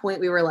at that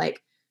point we were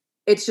like,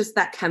 it's just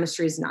that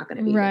chemistry is not going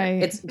to be there.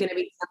 It's going to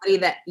be somebody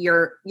that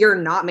you're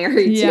not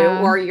married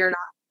to, or you're not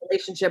in a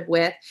relationship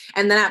with.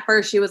 And then at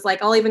first she was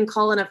like, I'll even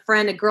call in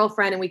a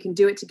girlfriend, and we can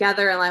do it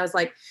together. And I was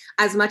like,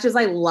 as much as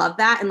I love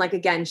that. And like,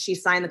 again, she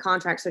signed the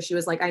contract. So she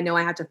was like, I know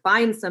I have to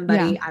find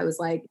somebody. I was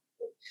like,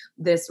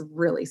 this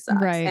really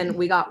sucks. And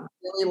we got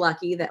really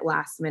lucky that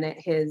last minute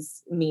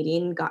his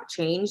meeting got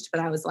changed.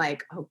 But I was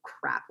like, oh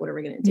crap, what are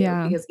we going to do?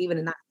 Because even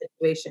in that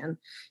situation,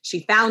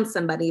 she found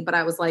somebody, but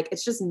I was like,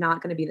 it's just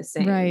not going to be the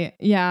same. Right.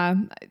 Yeah.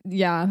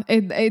 Yeah.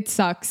 It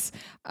sucks.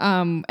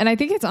 And I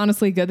think it's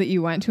honestly good that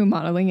you went to a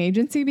modeling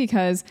agency,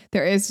 because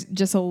there is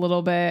just a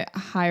little bit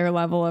higher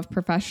level of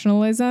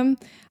professionalism.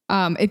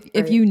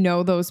 If you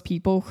know those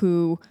people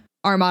who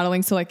are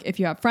modeling. So like if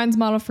you have friends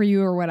model for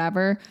you or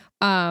whatever,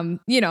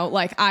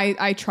 like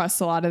I trust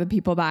a lot of the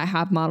people that I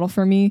have model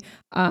for me.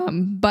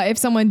 But if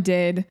someone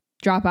did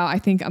drop out, I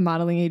think a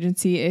modeling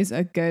agency is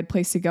a good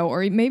place to go,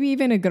 or maybe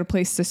even a good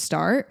place to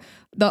start.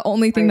 The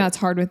only thing that's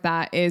hard with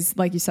that is,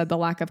 like you said, the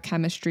lack of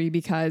chemistry,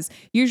 because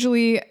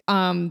usually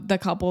the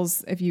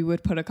couples, if you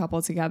would put a couple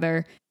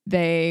together,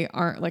 they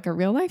aren't like a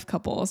real life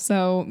couple.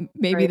 So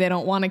maybe they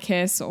don't want to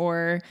kiss,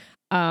 or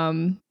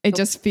it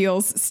just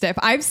feels stiff.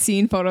 I've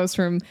seen photos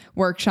from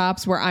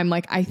workshops where I'm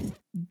like, I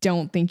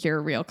don't think you're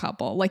a real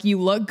couple. Like, you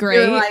look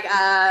great. You're like,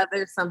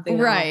 there's something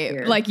right.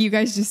 Here. Like, you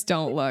guys just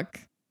don't look.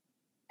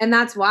 And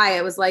that's why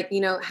it was like,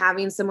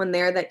 having someone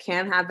there that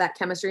can have that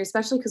chemistry,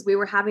 especially because we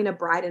were having a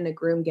bride and a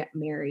groom get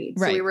married.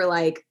 So we were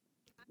like,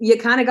 you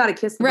kind of got to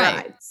kiss the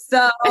bride.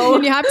 So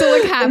and you have to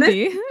look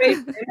happy.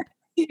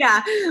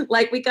 Yeah.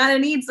 Like, we kind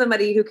of need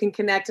somebody who can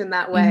connect in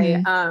that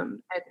way.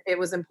 It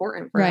was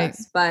important for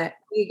us, but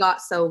we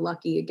got so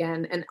lucky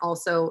again. And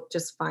also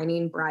just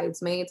finding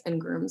bridesmaids and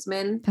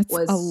groomsmen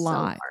was a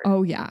lot. So hard.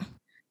 Oh yeah.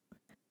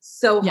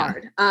 So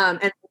hard.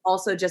 And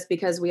also just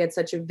because we had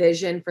such a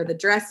vision for the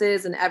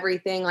dresses and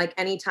everything, like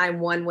anytime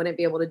one wouldn't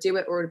be able to do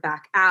it or would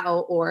back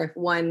out, or if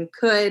one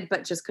could,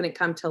 but just couldn't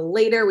come till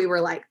later, we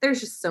were like, there's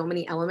just so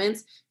many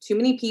elements, too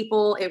many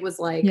people. It was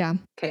like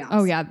chaos.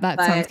 Oh yeah. That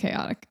sounds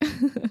chaotic.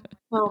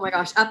 Oh my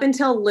gosh. Up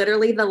until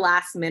literally the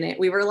last minute,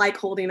 we were like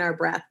holding our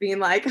breath, being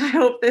like, I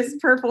hope this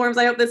performs.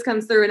 I hope this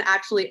comes through. And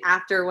actually,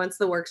 after once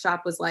the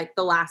workshop was like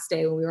the last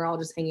day when we were all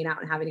just hanging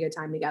out and having a good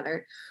time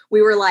together,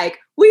 we were like,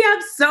 we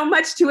have so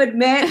much to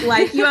admit.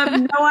 Like, you have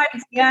no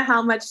idea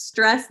how much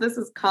stress this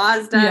has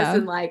caused us. Yeah.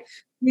 And like,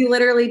 we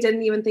literally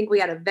didn't even think we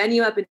had a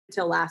venue up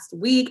until last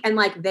week. And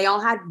like, they all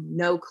had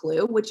no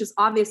clue, which is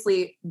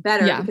obviously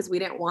better because we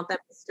didn't want them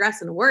to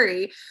stress and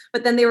worry.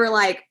 But then they were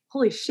like,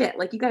 holy shit,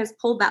 like you guys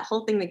pulled that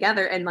whole thing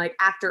together. And like,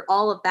 after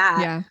all of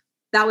that,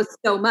 that was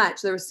so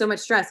much. There was so much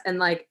stress. And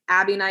like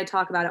Abby and I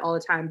talk about it all the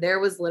time. There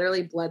was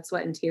literally blood,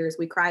 sweat, and tears.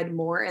 We cried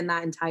more in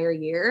that entire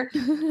year.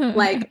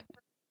 Like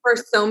for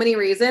so many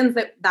reasons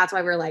that's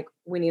why we're like,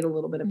 we need a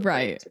little bit of a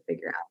break to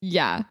figure out.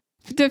 Yeah.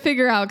 To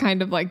figure out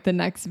kind of like the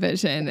next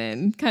vision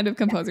and kind of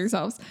compose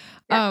yourselves.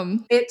 Yeah.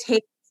 It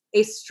takes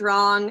a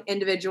strong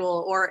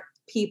individual or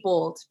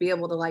people to be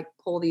able to like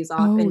pull these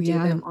off and do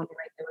them on the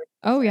regular basis.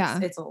 Oh yeah,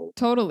 it's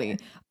totally.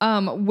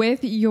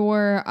 With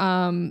your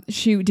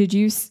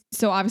shoot,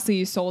 so obviously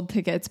you sold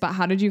tickets, but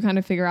how did you kind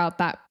of figure out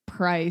that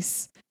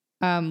price?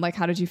 Like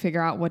how did you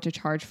figure out what to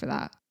charge for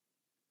that?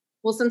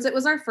 Well, since it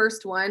was our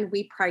first one,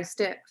 we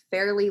priced it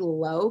fairly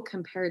low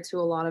compared to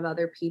a lot of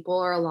other people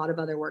or a lot of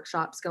other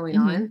workshops going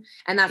on.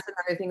 And that's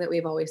another thing that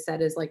we've always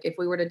said is like, if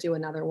we were to do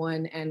another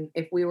one and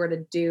if we were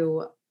to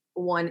do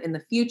one in the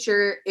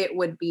future, it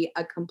would be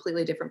a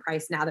completely different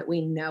price now that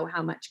we know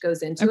how much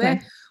goes into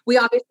it. We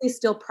obviously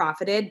still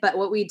profited, but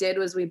what we did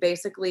was we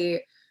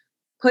basically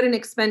put an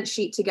expense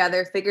sheet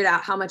together, figured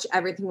out how much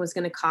everything was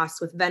going to cost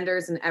with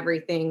vendors and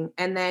everything,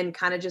 and then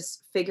kind of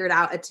just figured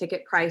out a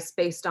ticket price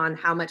based on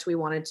how much we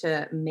wanted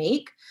to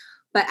make.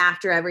 But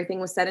after everything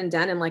was said and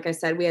done, and like I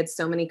said, we had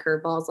so many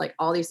curveballs, like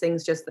all these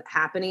things just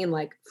happening,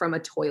 like from a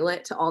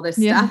toilet to all this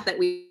stuff that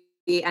we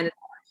ended up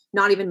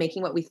not even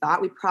making what we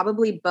thought. We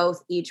probably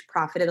both each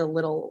profited a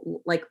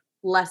little, like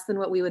less than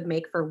what we would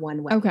make for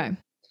one wedding. Okay.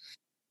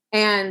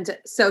 And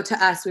so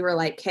to us, we were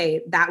like,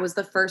 okay, that was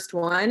the first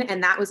one.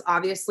 And that was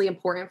obviously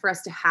important for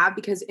us to have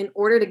because in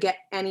order to get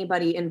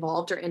anybody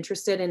involved or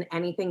interested in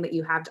anything that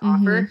you have to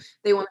offer,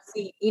 they want to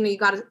see, you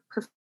got to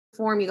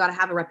perform, you got to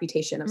have a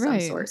reputation of some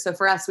sort. So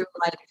for us, we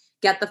were like,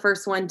 get the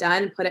first one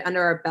done, put it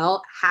under our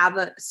belt, have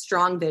a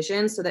strong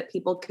vision so that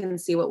people can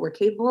see what we're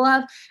capable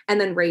of,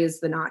 and then raise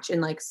the notch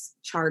and like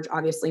charge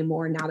obviously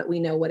more now that we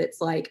know what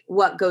it's like,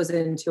 what goes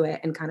into it,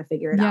 and kind of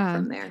figure it out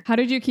from there. How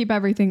did you keep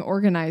everything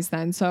organized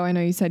then? So I know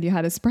you said you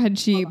had a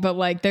spreadsheet, but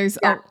like there's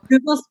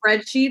Google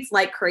spreadsheets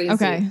like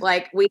crazy.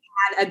 Like we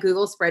had a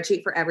Google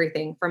spreadsheet for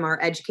everything from our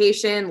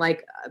education,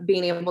 like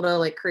being able to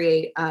like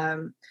create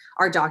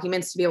our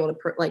documents to be able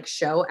to like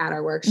show at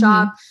our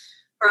workshop.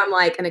 From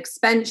like an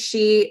expense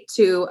sheet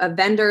to a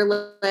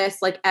vendor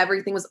list, like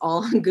everything was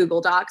all on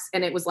Google Docs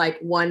and it was like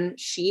one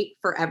sheet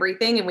for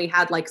everything. And we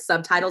had like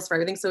subtitles for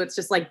everything. So it's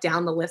just like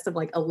down the list of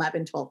like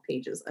 11, 12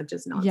 pages of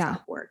just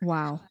nonstop work.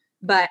 Wow.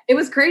 But it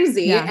was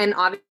crazy. And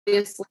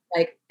obviously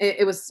like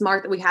it was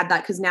smart that we had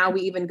that because now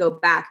we even go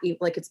back,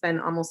 like it's been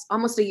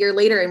almost a year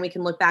later and we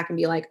can look back and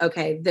be like,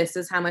 okay, this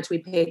is how much we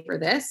paid for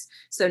this.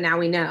 So now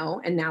we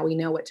know, and now we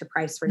know what to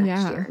price for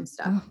next year and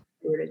stuff.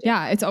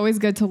 Yeah. It's always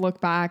good to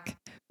look back,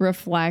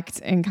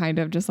 reflect, and kind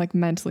of just like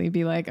mentally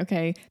be like,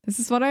 okay, this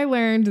is what I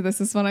learned. This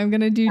is what I'm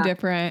going to do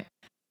different.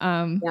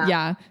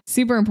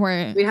 Super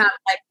important. We have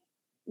like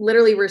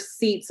literally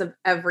receipts of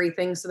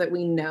everything so that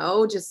we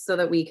know, just so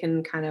that we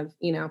can kind of,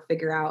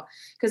 figure out.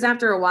 Because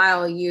after a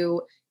while,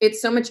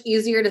 it's so much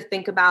easier to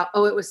think about,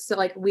 it was so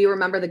like, we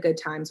remember the good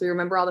times. We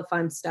remember all the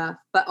fun stuff,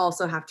 but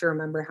also have to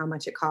remember how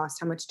much it cost,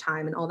 how much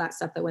time and all that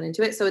stuff that went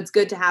into it. So it's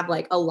good to have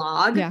like a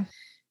log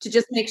to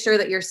just make sure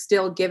that you're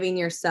still giving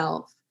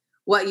yourself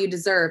what you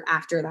deserve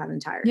after that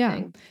entire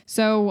thing.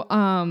 So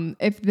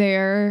if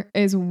there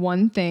is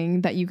one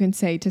thing that you can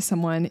say to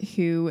someone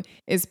who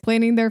is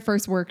planning their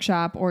first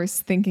workshop or is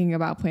thinking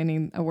about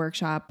planning a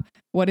workshop,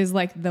 what is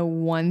like the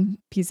one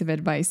piece of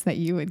advice that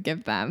you would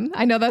give them?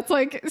 I know that's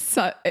like,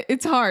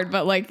 it's hard,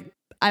 but like,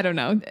 I don't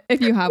know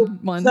if you have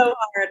one. So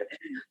hard.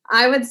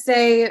 I would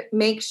say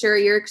make sure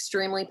you're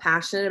extremely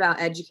passionate about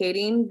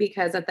educating,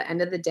 because at the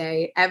end of the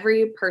day,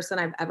 every person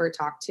I've ever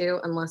talked to,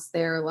 unless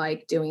they're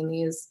like doing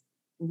these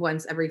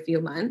once every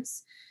few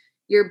months,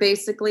 you're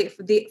basically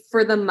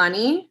for the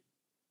money,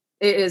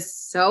 it is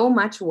so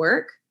much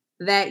work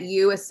that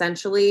you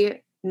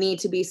essentially need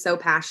to be so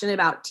passionate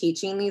about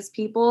teaching these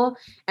people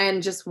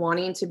and just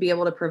wanting to be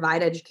able to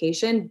provide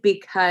education,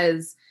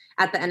 because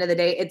at the end of the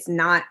day, it's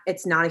not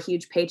a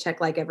huge paycheck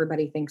like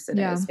everybody thinks it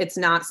is. It's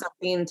not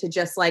something to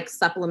just like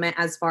supplement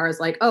as far as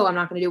like, I'm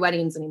not going to do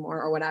weddings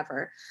anymore or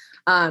whatever.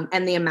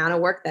 And the amount of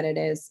work that it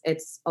is,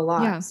 it's a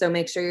lot. Yeah. So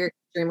make sure you're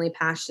extremely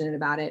passionate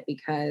about it,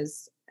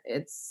 because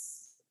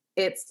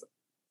it's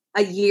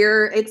a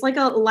year. It's like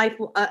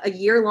a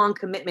year-long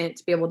commitment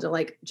to be able to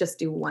like just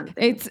do one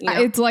thing.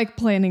 It's like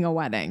planning a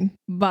wedding,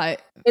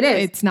 but it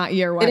is. It's not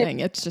your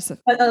wedding. It's just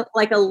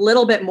like a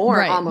little bit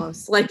more,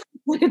 almost like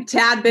a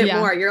tad bit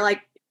more. You're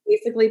like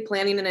basically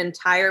planning an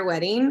entire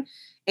wedding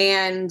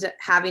and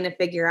having to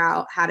figure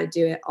out how to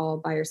do it all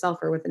by yourself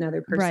or with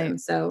another person. Right.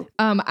 So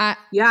I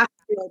you have to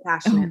be really Oh,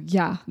 passionate.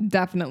 yeah,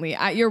 definitely.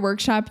 At your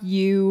workshop,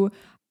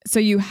 so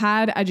you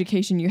had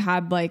education, you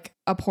had like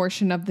a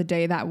portion of the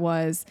day that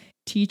was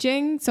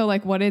teaching. So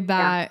like, what did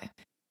that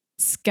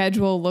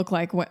schedule look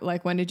like?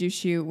 Like, when did you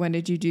shoot? When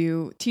did you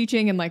do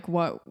teaching? And like,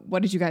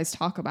 what did you guys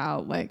talk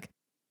about? Like,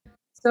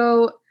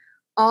 So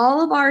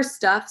all of our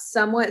stuff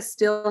somewhat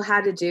still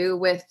had to do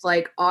with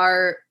like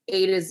our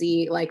A to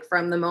Z, like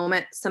from the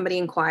moment somebody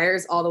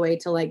inquires all the way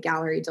to like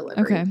gallery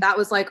delivery. okay. That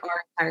was like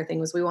our entire thing,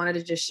 was we wanted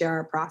to just share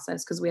our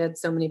process because we had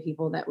so many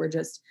people that were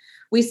just,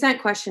 we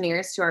sent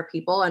questionnaires to our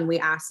people and we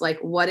asked like,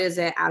 what is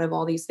it out of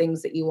all these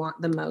things that you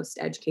want the most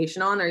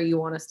education on, or you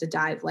want us to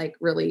dive like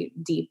really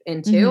deep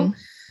into? Mhm.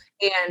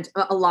 And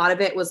a lot of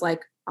it was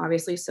like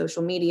obviously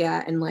social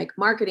media and like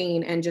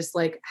marketing and just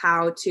like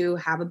how to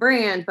have a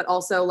brand, but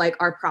also like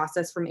our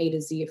process from A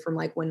to Z, from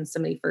like when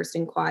somebody first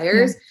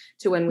inquires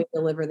to when we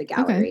deliver the Okay.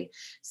 gallery.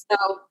 So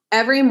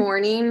every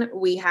morning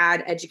we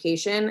had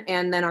education,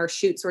 and then our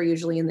shoots were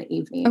usually in the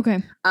evening.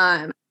 Okay.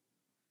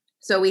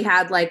 So we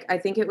had like, I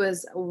think it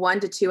was 1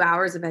 to 2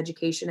 hours of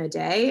education a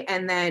day.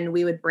 And then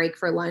we would break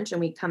for lunch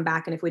and we'd come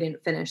back. And if we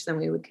didn't finish, then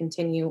we would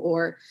continue,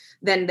 or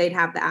then they'd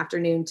have the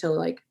afternoon to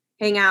like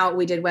hang out.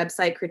 We did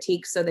website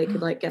critiques so they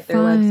could like get their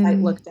website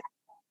Fun. looked at.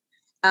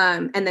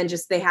 And then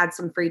just they had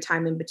some free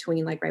time in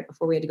between, like right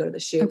before we had to go to the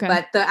shoot. Okay.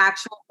 But the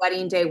actual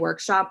wedding day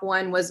workshop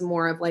one was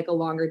more of like a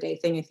longer day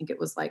thing. I think it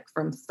was like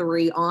from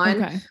 3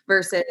 on, Okay.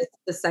 versus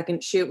the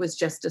second shoot was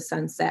just a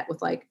sunset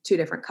with like 2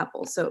 different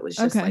couples. So it was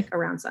just Okay. like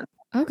around sunset.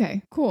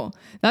 Okay, cool.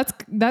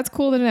 That's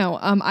cool to know.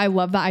 I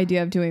love the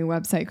idea of doing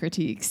website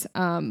critiques.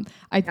 So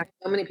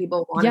many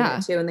people wanted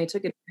it too, and they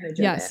took advantage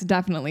of Yes, it.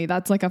 definitely.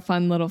 That's like a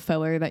fun little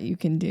filler that you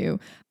can do.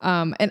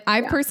 And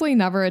I've personally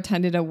never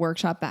attended a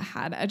workshop that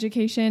had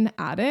education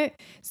at it.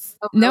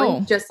 Oh, really?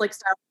 No. Just like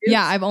style shoots?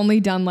 Yeah, I've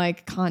only done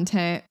like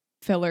content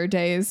filler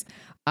days.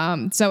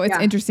 So it's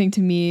interesting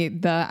to me,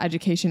 the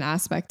education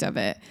aspect of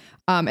it.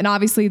 And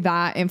obviously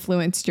that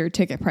influenced your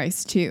ticket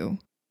price too,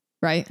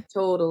 right?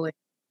 Totally.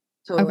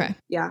 Okay.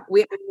 Yeah,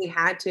 we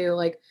had to,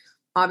 like,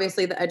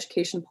 obviously the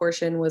education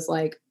portion was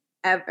like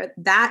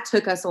that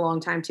took us a long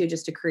time too,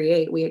 just to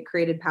create. We had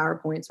created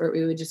PowerPoints where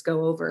we would just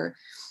go over,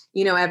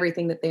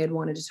 everything that they had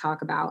wanted to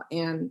talk about.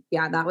 And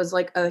yeah, that was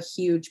like a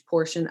huge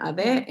portion of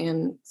it.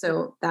 And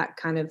so that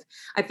kind of,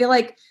 I feel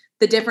like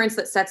the difference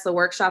that sets the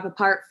workshop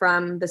apart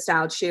from the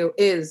styled shoe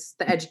is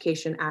the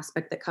education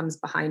aspect that comes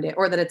behind it,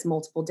 or that it's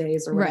multiple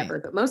days or whatever.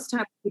 But most of the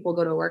time people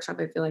go to a workshop,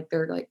 I feel like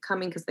they're like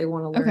coming because they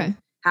want to learn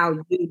how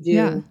you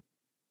do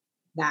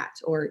that,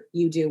 or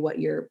you do what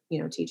you're,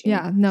 teaching.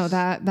 Yeah, no,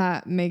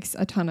 that makes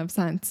a ton of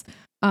sense.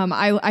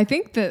 I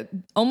think that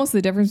almost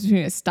the difference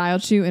between a style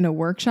shoot and a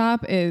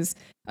workshop is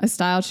a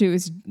style shoot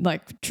is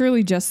like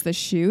truly just the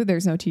shoot.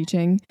 There's no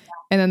teaching.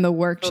 And then the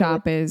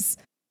workshop is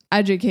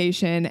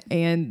education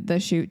and the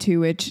shoot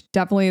too, which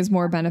definitely is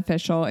more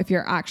beneficial if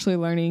you're actually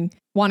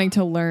wanting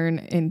to learn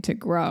and to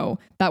grow.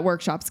 That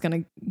workshop's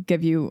going to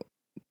give you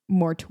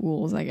more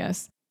tools, I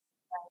guess.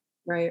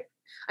 Right.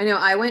 I know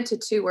I went to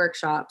 2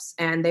 workshops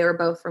and they were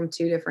both from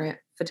 2 different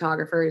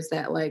photographers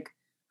that like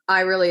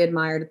I really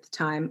admired at the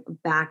time,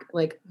 back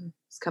like a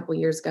couple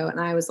years ago. And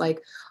I was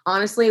like,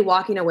 honestly,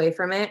 walking away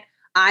from it,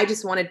 I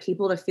just wanted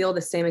people to feel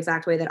the same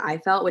exact way that I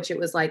felt, which it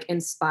was like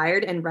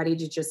inspired and ready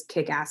to just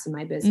kick ass in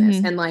my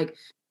business. And like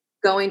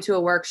going to a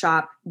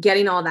workshop,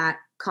 getting all that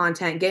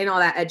content, getting all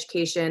that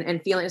education,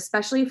 and feeling,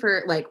 especially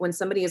for like when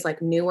somebody is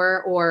like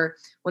newer or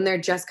when they're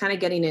just kind of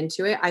getting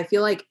into it, I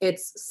feel like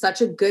it's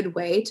such a good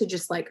way to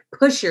just like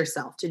push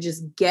yourself to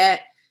just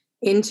get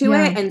into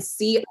it and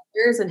see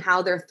others and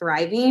how they're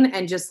thriving,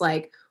 and just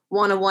like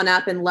want to one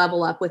up and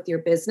level up with your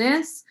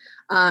business.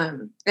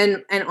 And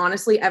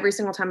honestly, every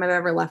single time I've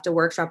ever left a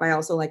workshop, I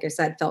also, like I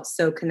said, felt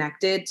so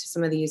connected to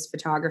some of these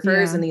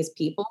photographers and these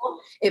people.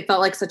 It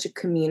felt like such a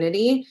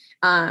community.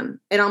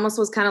 It almost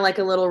was kind of like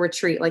a little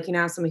retreat. Like,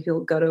 some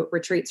people go to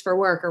retreats for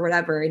work or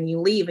whatever, and you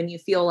leave and you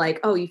feel like,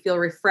 oh, you feel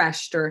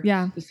refreshed, or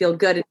you feel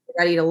good and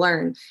ready to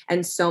learn.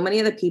 And so many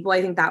of the people,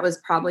 I think that was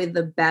probably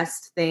the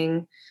best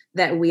thing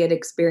that we had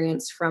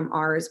experienced from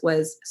ours,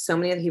 was so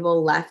many of the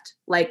people left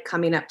like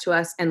coming up to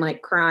us and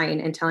like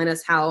crying and telling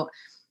us how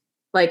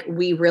like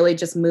we really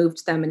just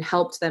moved them and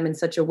helped them in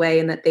such a way,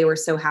 and that they were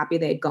so happy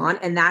they had gone.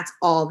 And that's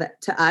all that,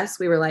 to us,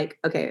 we were like,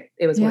 okay,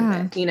 it was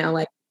worth it.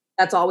 Like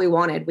that's all we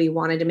wanted. We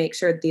wanted to make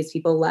sure that these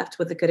people left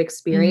with a good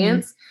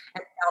experience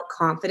and felt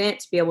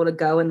confident to be able to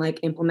go and like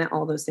implement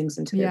all those things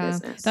into their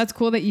business. That's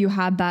cool that you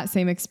had that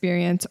same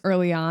experience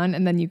early on,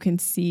 and then you can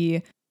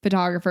see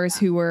photographers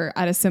who were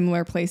at a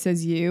similar place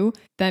as you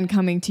then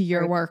coming to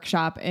your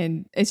workshop,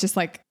 and it's just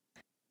like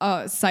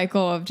a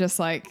cycle of just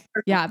like,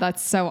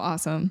 that's so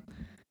awesome.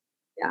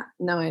 Yeah,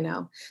 no, I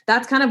know.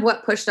 That's kind of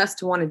what pushed us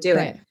to want to do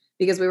it,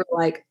 because we were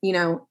like,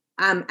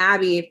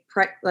 Abby,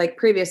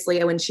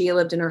 previously when she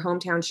lived in her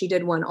hometown, she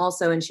did one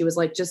also. And she was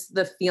like, just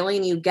the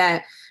feeling you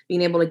get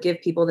being able to give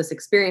people this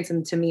experience.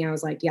 And to me, I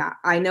was like, yeah,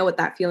 I know what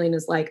that feeling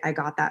is like. I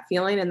got that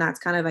feeling. And that's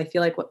kind of, I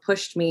feel like what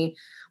pushed me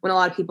when a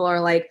lot of people are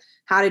like,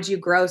 how did you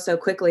grow so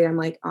quickly? I'm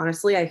like,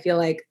 honestly, I feel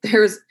like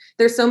there's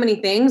so many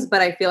things,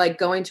 but I feel like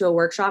going to a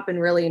workshop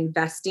and really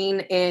investing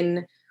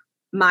in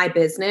my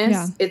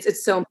business,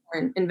 it's so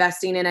important.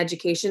 Investing in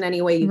education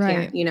any way you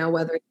can, you know,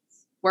 whether it's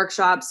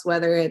workshops,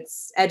 whether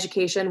it's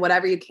education,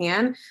 whatever you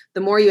can,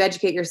 the more you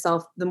educate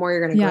yourself, the more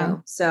you're going to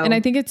grow. So, and I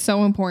think it's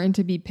so important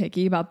to be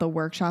picky about the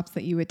workshops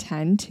that you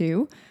attend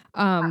too.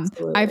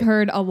 I've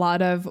heard a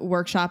lot of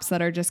workshops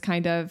that are just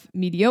kind of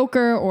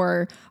mediocre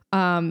or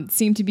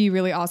seem to be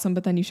really awesome,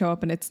 but then you show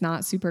up and it's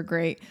not super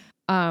great.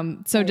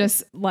 So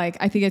just like,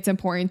 I think it's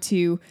important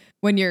to,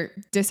 when you're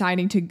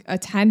deciding to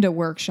attend a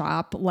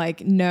workshop,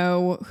 like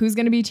know who's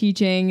going to be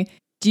teaching.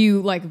 Do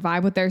you like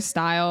vibe with their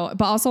style?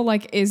 But also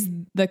like, is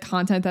the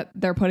content that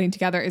they're putting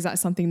together, is that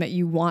something that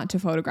you want to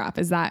photograph?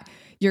 Is that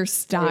your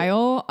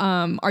style?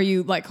 Are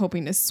you like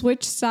hoping to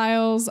switch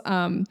styles?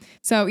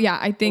 So yeah,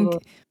 I think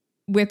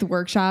with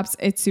workshops,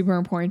 it's super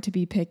important to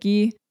be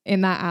picky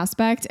in that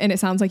aspect. And it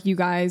sounds like you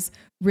guys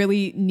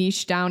really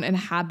niched down and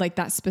had like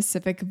that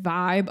specific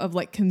vibe of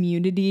like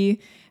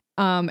community,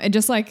 and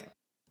just like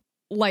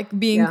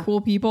being cool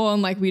people,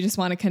 and like we just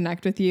want to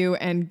connect with you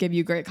and give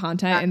you great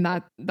content, and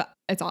that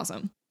it's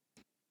awesome.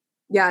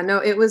 Yeah, no,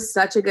 it was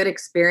such a good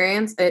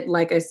experience. It,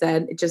 like I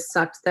said, it just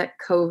sucked that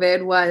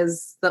COVID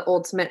was the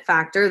ultimate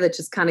factor that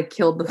just kind of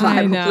killed the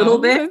vibe a little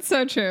bit. That's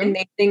so true. And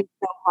made things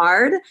so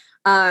hard.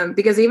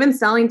 Because even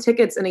selling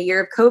tickets in a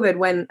year of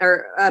COVID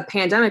or a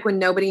pandemic, when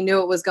nobody knew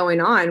what was going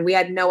on, we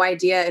had no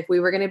idea if we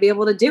were going to be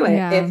able to do it.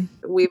 If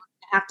we would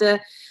have to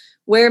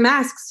wear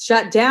masks,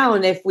 shut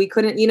down, if we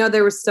couldn't, you know,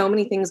 there were so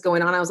many things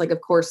going on. I was like,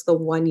 of course, the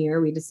 1 year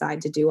we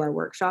decided to do our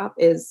workshop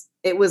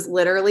it was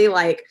literally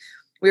like,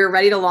 we were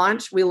ready to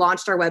launch. We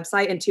launched our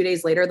website and 2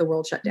 days later, the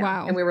world shut down.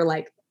 Wow. And we were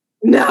like,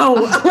 no,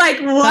 like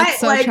what? That's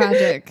so like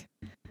tragic.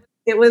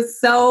 It was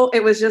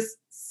just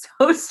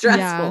so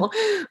stressful,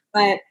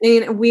 but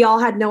we all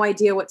had no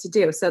idea what to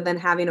do. So then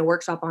having a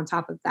workshop on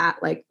top of that,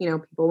 like, you know,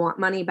 people want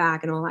money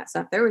back and all that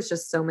stuff. There was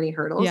just so many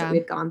hurdles that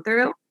we've gone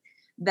through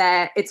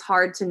that it's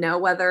hard to know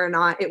whether or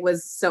not it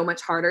was so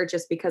much harder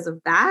just because of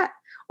that.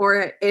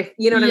 Or if,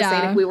 you know what I'm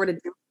saying, if we were to do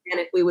it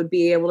again, if we would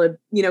be able to,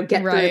 you know,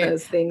 get through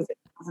those things.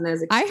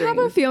 As I have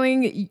a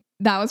feeling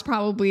that was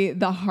probably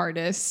the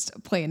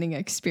hardest planning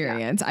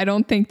experience. I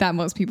don't think that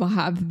most people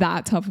have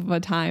that tough of a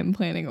time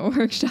planning a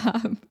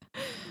workshop.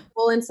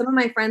 Well, and some of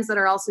my friends that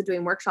are also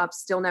doing workshops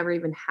still never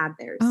even had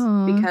theirs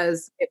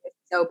because it was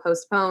so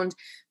postponed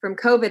from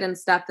COVID and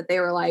stuff that they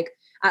were like,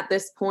 at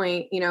this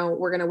point, you know,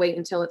 we're going to wait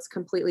until it's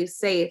completely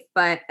safe.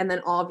 And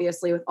then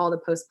obviously with all the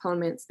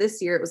postponements this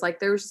year, it was like,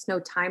 there was just no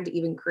time to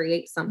even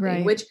create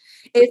something, which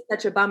is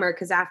such a bummer.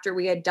 Cause after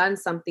we had done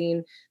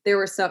something, there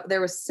was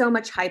so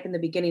much hype in the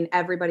beginning.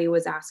 Everybody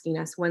was asking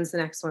us, when's the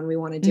next one? We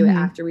want to do it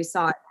after we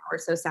saw it. We're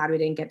so sad we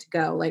didn't get to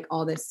go, like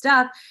all this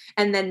stuff.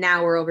 And then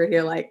now we're over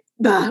here, like,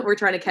 we're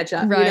trying to catch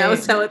up, you know?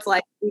 So it's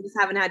like, we just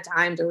haven't had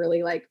time to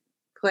really like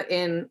put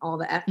in all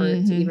the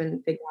effort to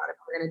even figure out if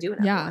we're going to do it.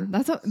 Yeah,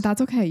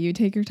 that's okay. You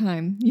take your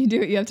time. You do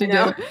what you have to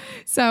do.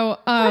 So,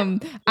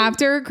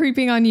 after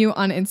creeping on you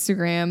on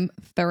Instagram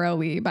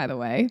thoroughly, by the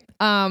way,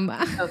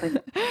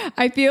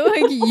 I feel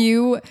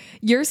like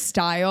your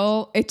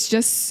style, it's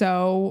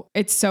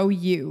so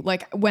you.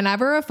 Like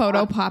whenever a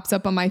photo pops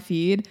up on my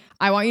feed,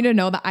 I want you to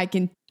know that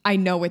I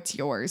know it's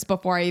yours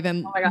before I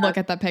even look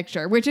at the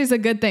picture, which is a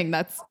good thing.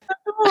 That's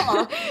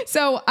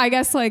so I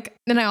guess like,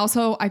 and I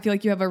feel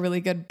like you have a really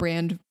good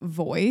brand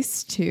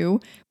voice too.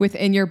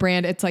 Within your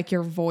brand, it's like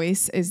your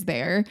voice is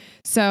there.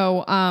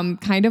 So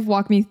kind of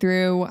walk me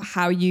through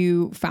how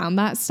you found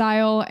that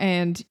style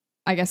and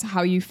I guess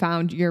how you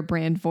found your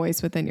brand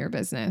voice within your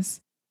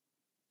business.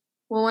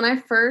 Well, when I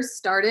first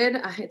started,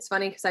 it's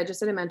funny because I just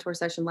did a mentor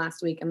session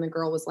last week and the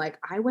girl was like,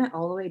 I went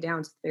all the way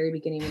down to the very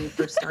beginning when you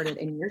first started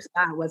and your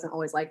style wasn't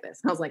always like this.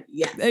 And I was like,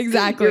 yes,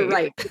 exactly. You're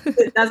right.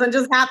 It doesn't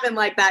just happen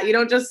like that. You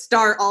don't just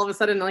start all of a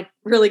sudden like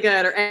really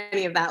good or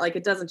any of that. Like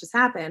it doesn't just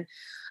happen.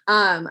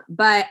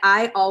 But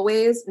I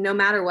always, no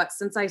matter what,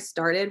 since I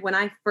started, when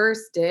I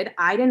first did,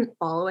 I didn't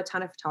follow a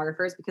ton of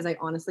photographers because I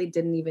honestly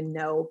didn't even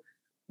know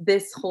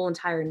this whole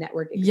entire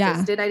network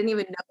existed. I didn't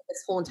even know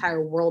this whole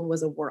entire world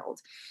was a world.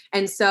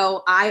 And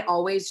so I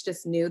always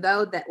just knew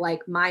though, that like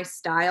my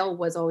style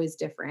was always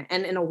different.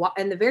 And in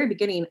the very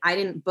beginning, I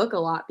didn't book a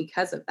lot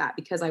because of that,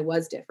 because I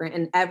was different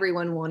and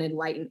everyone wanted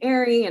light and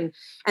airy. And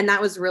that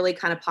was really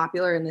kind of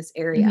popular in this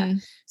area. Mm-hmm.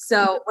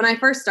 So when I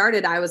first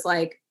started, I was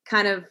like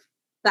kind of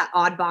that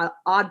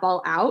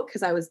oddball out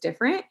because I was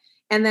different.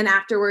 And then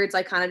afterwards,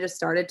 I kind of just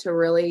started to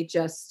really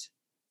just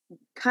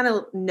kind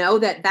of know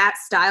that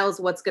style is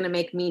what's going to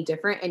make me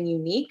different and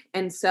unique.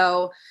 And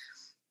so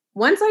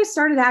once I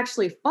started to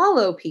actually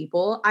follow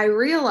people, I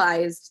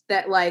realized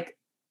that like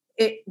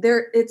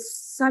it's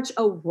such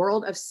a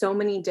world of so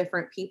many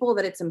different people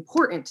that it's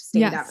important to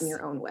stand out in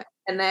your own way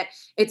and that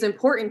it's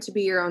important to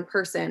be your own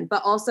person.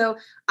 But also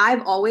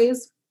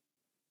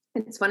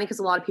it's funny because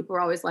a lot of people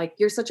are always like,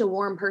 you're such a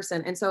warm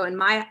person. And so in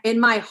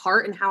my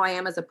heart and how I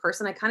am as a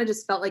person, I kind of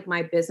just felt like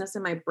my business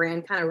and my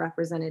brand kind of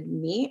represented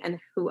me and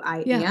who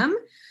I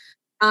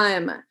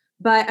am.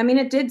 But I mean,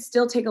 it did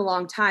still take a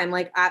long time.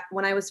 Like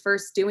when I was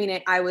first doing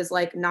it, I was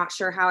like not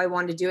sure how I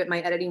wanted to do it.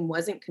 My editing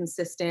wasn't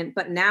consistent.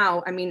 But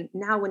now, I mean,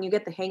 now when you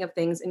get the hang of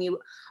things and you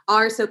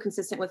are so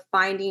consistent with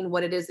finding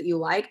what it is that you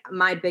like,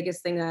 my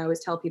biggest thing that I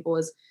always tell people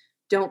is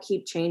don't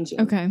keep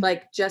changing. Okay.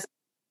 Like just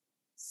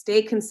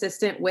stay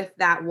consistent with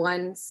that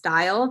one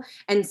style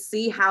and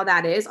see how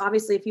that is.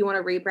 Obviously, if you want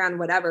to rebrand,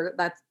 whatever,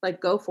 that's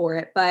like, go for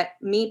it. But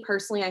me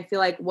personally, I feel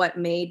like what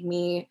made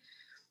me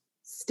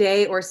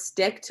stay or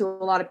stick to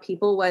a lot of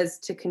people was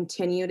to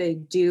continue to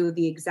do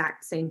the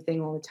exact same thing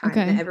all the time.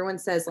 Okay. And everyone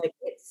says like,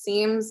 it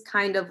seems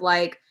kind of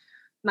like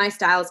my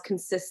style is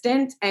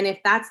consistent. And if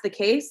that's the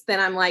case, then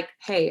I'm like,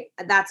 hey,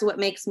 that's what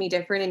makes me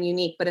different and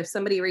unique. But if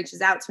somebody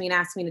reaches out to me and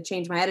asks me to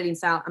change my editing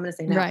style, I'm going to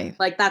say no. Right.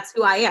 Like that's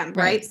who I am.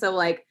 Right. So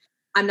like,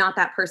 I'm not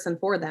that person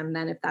for them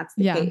then if that's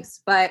the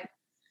case. But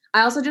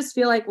I also just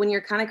feel like when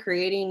you're kind of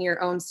creating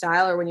your own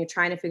style or when you're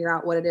trying to figure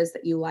out what it is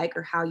that you like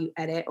or how you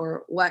edit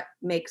or what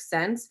makes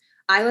sense.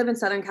 I live in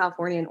Southern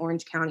California in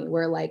Orange County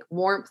where like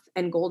warmth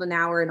and golden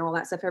hour and all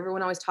that stuff,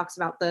 everyone always talks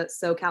about the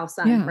SoCal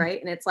sun, right?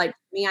 And it's like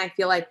me, I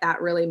feel like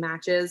that really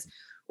matches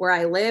where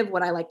I live,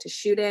 what I like to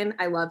shoot in.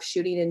 I love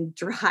shooting in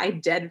dry,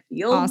 dead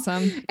fields.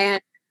 Awesome.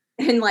 And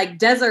like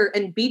desert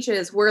and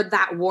beaches where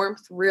that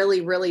warmth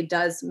really, really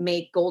does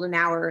make golden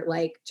hour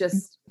like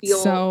just feel,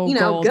 so you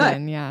know,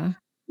 golden, good. Yeah.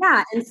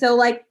 And so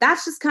like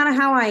that's just kind of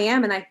how I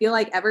am. And I feel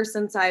like ever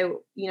since I,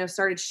 you know,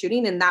 started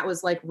shooting and that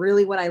was like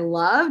really what I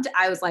loved,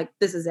 I was like,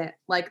 this is it.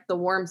 Like the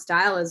warm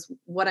style is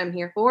what I'm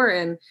here for.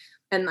 And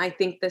I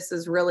think this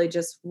is really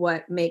just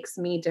what makes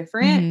me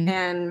different. Mm-hmm.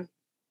 And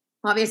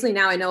obviously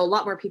now I know a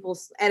lot more people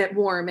edit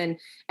warm and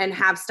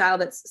have style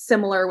that's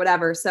similar or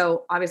whatever.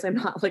 So obviously I'm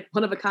not like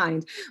one of a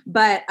kind,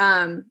 but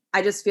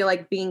I just feel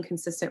like being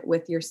consistent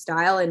with your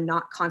style and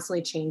not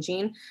constantly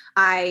changing.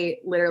 I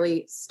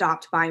literally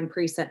stopped buying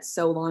presets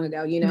so long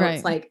ago, you know,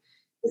 It's like,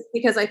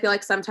 because I feel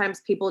like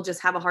sometimes people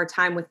just have a hard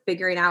time with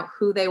figuring out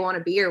who they want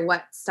to be or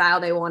what style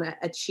they want to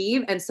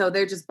achieve. And so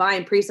they're just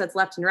buying presets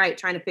left and right,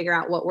 trying to figure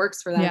out what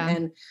works for them.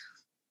 And,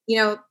 you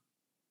know,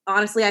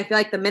 honestly, I feel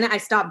like the minute I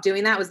stopped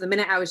doing that was the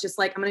minute I was just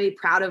like, I'm going to be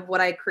proud of what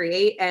I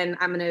create. And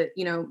I'm going to,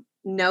 you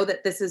know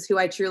that this is who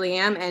I truly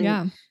am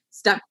and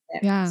stuck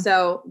with it.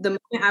 So the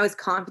moment I was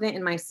confident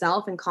in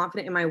myself and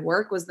confident in my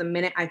work was the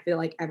minute I feel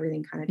like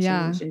everything kind of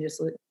changed and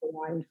just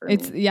aligned for me.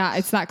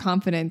 It's that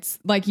confidence.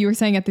 Like you were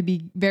saying at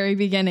the very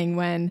beginning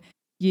when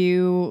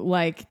you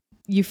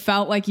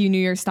felt like you knew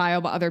your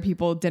style, but other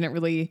people didn't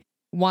really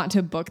want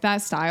to book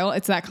that style.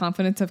 It's that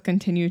confidence of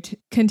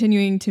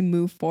continuing to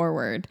move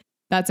forward.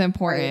 That's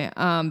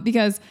important.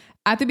 Because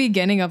at the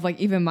beginning of like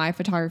even my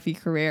photography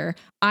career,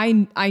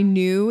 I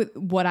knew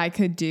what I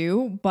could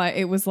do, but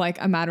it was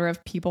like a matter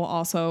of people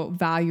also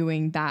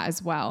valuing that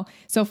as well.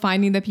 So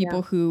finding the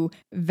people who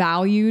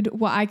valued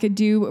what I could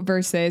do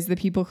versus the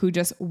people who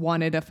just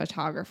wanted a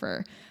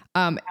photographer.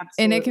 And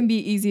it can be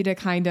easy to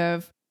kind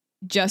of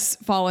just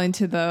fall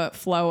into the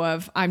flow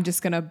of I'm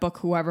just going to book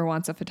whoever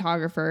wants a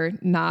photographer,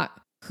 not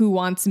who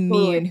wants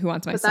me and who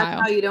wants my style.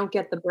 That's how you don't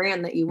get the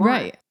brand that you want.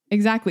 Right.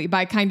 Exactly.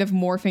 By kind of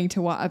morphing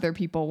to what other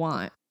people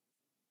want.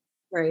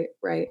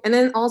 Right. And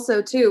then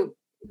also too,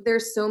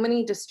 there's so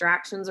many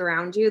distractions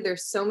around you.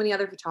 There's so many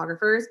other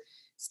photographers.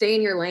 Stay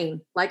in your lane.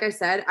 Like I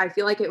said, I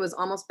feel like it was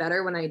almost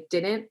better when I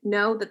didn't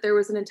know that there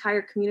was an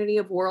entire community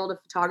of world of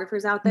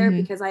photographers out there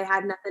because I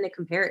had nothing to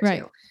compare it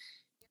to.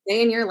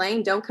 Stay in your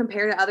lane. Don't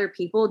compare to other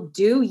people.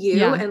 Do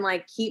you and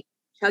like keep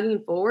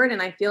chugging forward.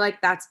 And I feel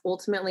like that's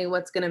ultimately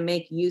what's going to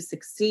make you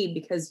succeed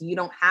because you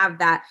don't have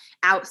that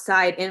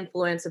outside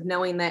influence of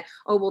knowing that,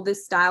 oh, well,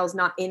 this style is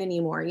not in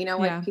anymore. You know,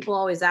 like people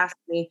always ask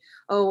me,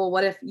 oh, well,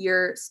 what if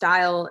your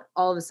style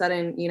all of a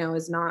sudden, you know,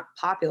 is not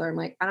popular? I'm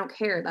like, I don't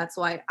care. That's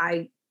why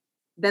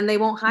then they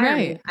won't hire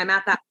me. I'm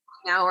at that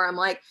point now where I'm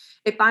like,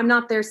 if I'm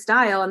not their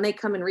style and they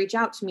come and reach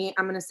out to me,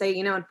 I'm going to say,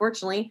 you know,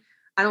 unfortunately,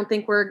 I don't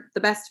think we're the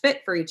best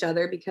fit for each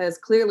other because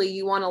clearly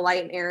you want a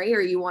light and airy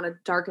or you want a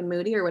dark and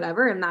moody or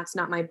whatever. And that's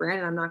not my brand.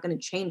 And I'm not going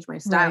to change my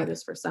style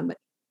just for somebody.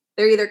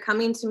 They're either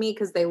coming to me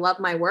because they love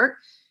my work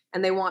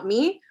and they want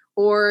me,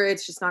 or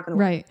it's just not going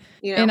to work.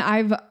 You know? And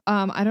I've,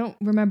 I don't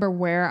remember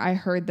where I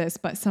heard this,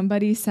 but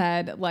somebody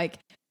said like,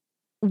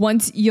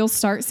 once you'll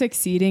start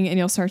succeeding and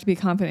you'll start to be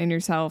confident in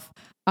yourself.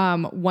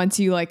 Once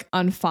you like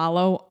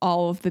unfollow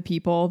all of the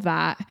people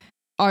that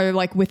are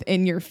like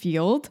within your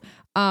field.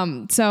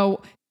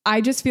 So I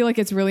just feel like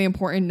it's really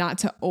important not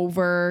to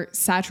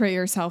oversaturate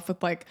yourself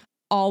with like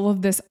all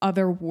of this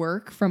other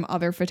work from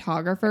other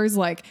photographers.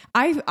 Like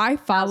I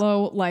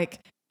follow like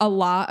a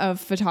lot of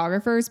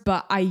photographers,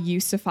 but I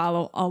used to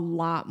follow a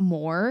lot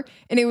more.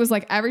 And it was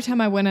like every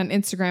time I went on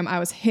Instagram, I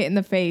was hit in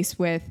the face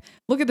with,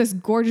 look at this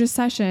gorgeous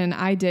session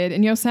I did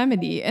in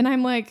Yosemite. And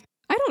I'm like,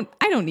 I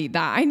don't need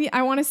that.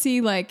 I want to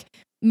see like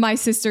my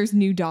sister's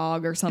new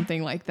dog or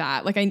something like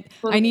that. Like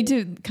I need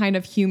to kind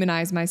of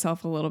humanize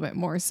myself a little bit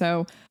more.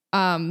 So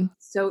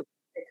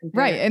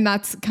compare. Right. And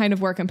that's kind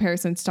of where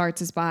comparison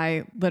starts, is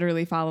by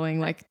literally following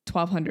like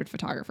 1,200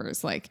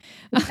 photographers. Like,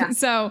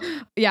 so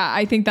yeah,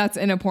 I think that's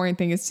an important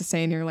thing, is to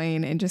stay in your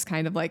lane and just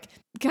kind of like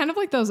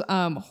those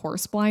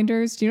horse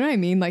blinders. Do you know what I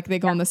mean? Like they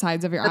go on the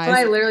sides of your eyes. That's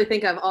what I literally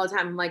think of all the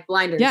time. I'm like,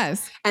 blinders.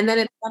 Yes. And then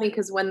it's funny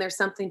because when there's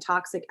something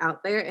toxic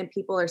out there and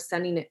people are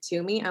sending it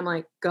to me, I'm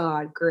like,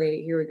 God,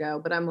 great, here we go.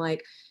 But I'm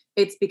like,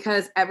 it's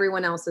because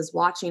everyone else is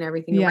watching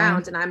everything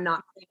around and I'm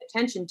not paying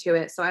attention to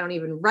it. So I don't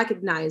even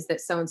recognize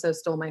that so-and-so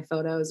stole my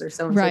photos or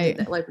so-and-so did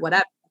that, like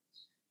whatever.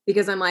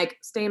 Because I'm like,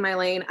 stay in my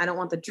lane. I don't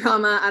want the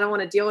drama. I don't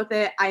want to deal with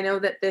it. I know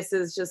that this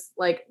is just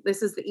like,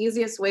 this is the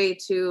easiest way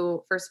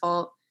to, first of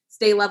all,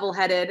 stay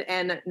level-headed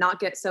and not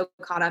get so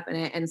caught up in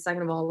it. And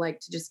second of all, like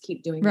to just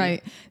keep doing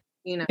right. it,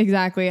 you know?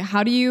 Exactly.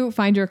 How do you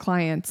find your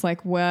clients?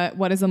 Like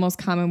what is the most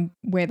common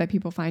way that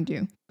people find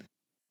you?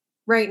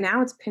 Right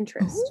now it's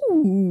Pinterest.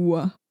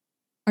 Ooh.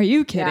 Are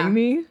you kidding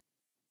me?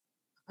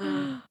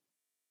 I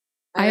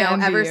know,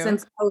 ever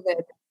since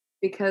COVID,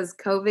 because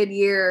COVID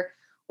year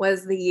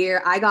was the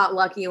year I got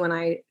lucky when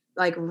I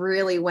like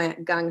really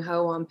went gung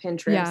ho on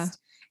Pinterest. Yeah.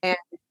 And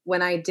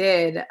when I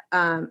did,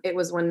 it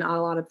was when not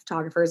a lot of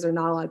photographers or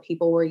not a lot of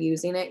people were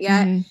using it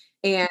yet. Mm-hmm.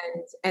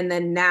 And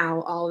then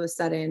now all of a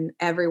sudden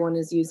everyone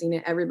is using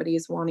it. Everybody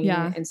is wanting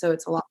it. And so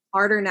it's a lot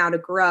harder now to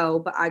grow,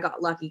 but I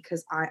got lucky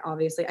because I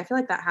feel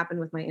like that happened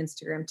with my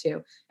Instagram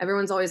too.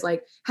 Everyone's always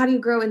like, how do you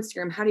grow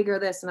Instagram? How do you grow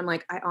this? And I'm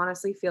like, I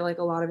honestly feel like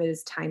a lot of it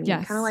is timing.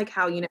 Yes. Kind of like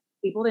how,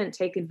 people didn't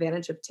take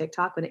advantage of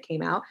TikTok when it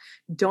came out.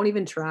 Don't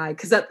even try.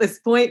 Cause at this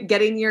point,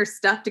 getting your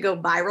stuff to go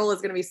viral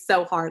is going to be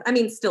so hard. I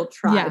mean, still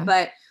try,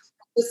 but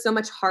it's so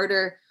much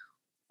harder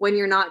when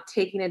you're not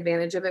taking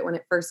advantage of it when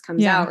it first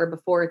comes out or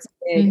before it's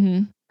big.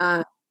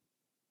 Mm-hmm.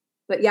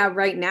 But yeah,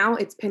 right now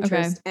it's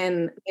Pinterest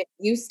and it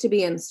used to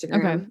be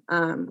Instagram.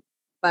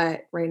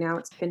 But right now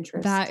it's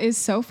Pinterest. That is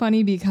so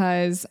funny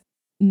because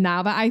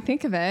now that I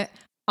think of it,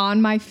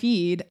 on my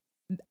feed,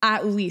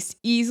 at least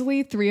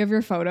easily 3 of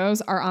your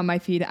photos are on my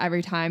feed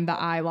every time that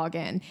I log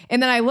in.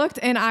 And then I looked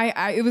and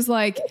it was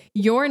like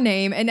your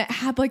name and it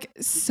had like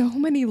so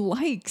many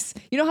likes.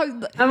 You know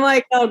how I'm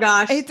like, oh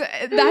gosh,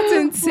 that's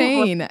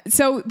insane.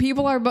 So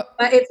people are, but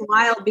it's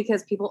wild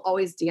because people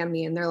always DM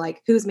me and they're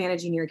like, who's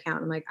managing your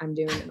account? I'm like, I'm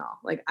doing it all.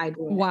 Like I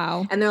do it.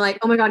 Wow. And they're like,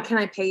 oh my God, can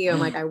I pay you? I'm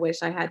like, I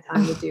wish I had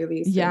time to do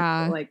these.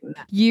 Yeah. Things, but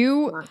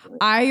like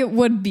I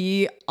would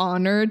be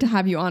honored to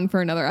have you on for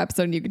another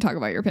episode and you could talk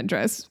about your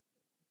Pinterest.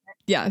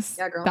 Yes,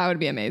 that would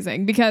be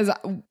amazing because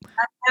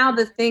that's now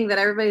the thing that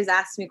everybody's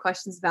asking me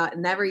questions about. It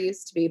never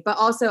used to be, but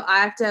also I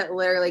have to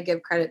literally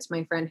give credit to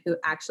my friend who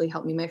actually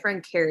helped me. My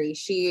friend Carrie,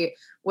 she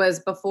was,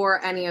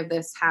 before any of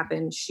this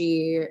happened,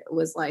 she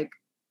was like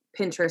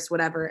Pinterest,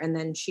 whatever. And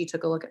then she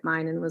took a look at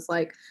mine and was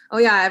like, oh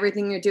yeah,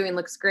 everything you're doing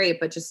looks great,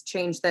 but just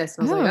change this.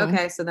 And I was like,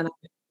 okay. So then I'm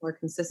more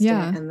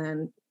consistent and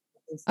then.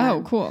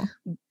 Oh, cool.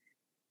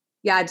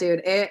 Yeah, dude,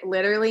 it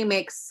literally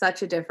makes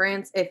such a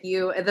difference.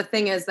 The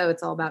thing is though,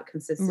 it's all about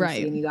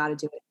consistency and you got to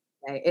do it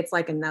every day. It's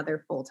like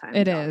another full-time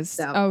job. Is.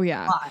 So,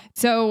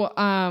 So,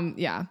 I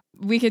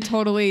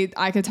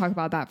could talk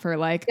about that for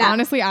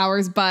honestly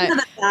hours, but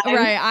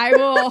I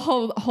will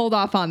hold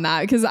off on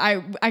that because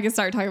I can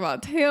start talking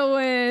about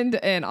Tailwind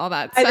and all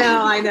that stuff.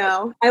 I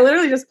know. I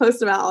literally just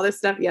posted about all this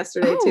stuff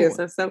yesterday too.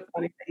 So it's so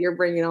funny that you're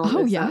bringing all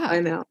this up. I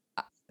know.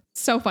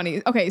 So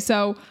funny. Okay.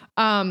 So,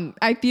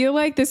 I feel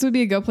like this would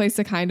be a good place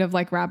to kind of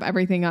like wrap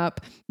everything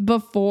up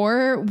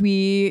before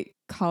we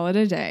call it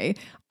a day.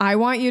 I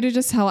want you to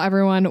just tell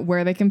everyone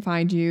where they can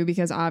find you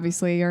because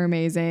obviously you're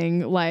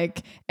amazing.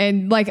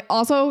 And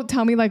also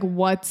tell me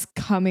what's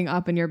coming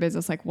up in your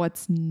business,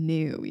 what's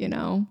new,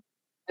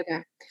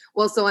 Okay.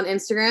 Well, so on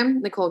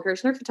Instagram, Nicole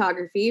Kirshner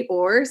Photography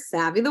or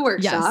Savvy the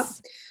Workshop.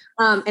 Yes.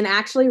 And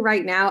actually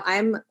right now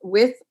I'm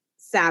with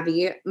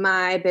Savvy.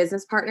 My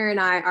business partner and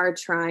I are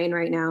trying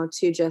right now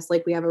to just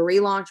we have a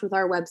relaunch with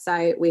our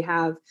website. We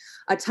have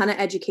a ton of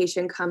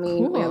education coming.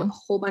 Cool. We have a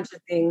whole bunch of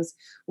things.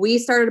 We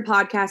started a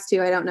podcast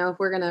too. I don't know if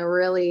we're going to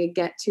really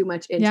get too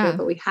much into it,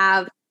 but we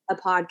have a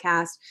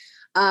podcast.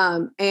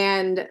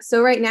 And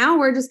so right now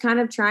we're just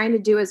kind of trying to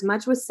do as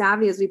much with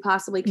Savvy as we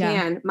possibly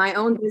can. My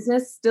own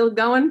business still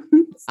going,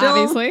 still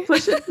obviously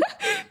pushing.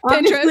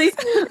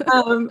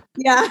 Pinterest.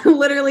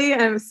 Literally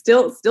I'm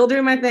still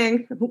doing my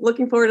thing.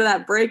 Looking forward to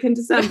that break in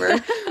December.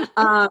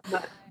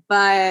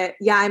 But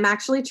yeah, I'm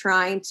actually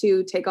trying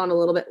to take on a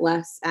little bit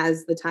less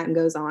as the time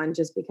goes on,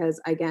 just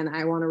because again,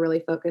 I want to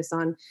really focus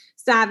on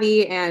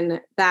Savvy and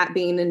that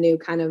being a new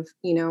kind of,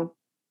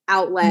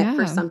 outlet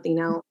for something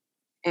else.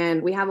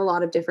 And we have a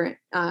lot of different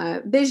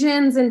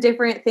visions and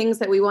different things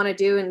that we want to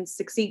do and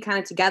succeed kind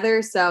of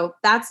together. So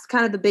that's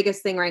kind of the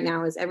biggest thing right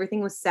now is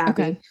everything with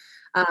Savvy. Okay.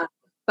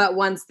 But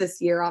once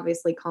this year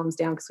obviously calms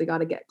down, because we got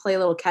to play a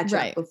little catch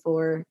up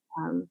before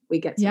we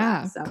get to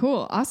that. So.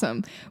 Cool.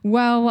 Awesome.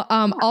 Well,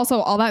 also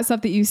all that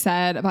stuff that you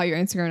said about your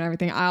Instagram and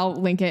everything, I'll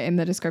link it in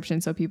the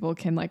description so people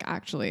can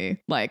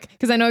actually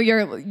because I know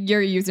your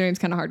username is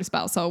kind of hard to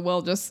spell. So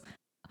we'll just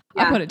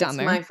I'll put it down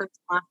there. My first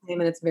last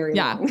name and it's very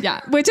long.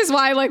 Yeah. Which is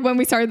why when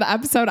we started the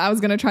episode, I was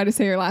going to try to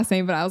say your last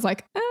name, but I was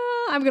like,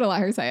 I'm going to let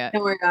her say it.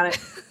 Don't worry about it.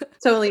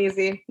 Totally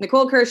easy.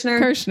 Nicole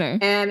Kirshner.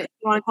 And if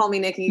you want to call me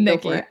Nikki, go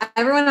for it.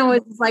 Everyone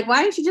always is like,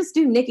 why didn't you just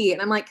do Nikki?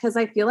 And I'm like, because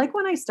I feel like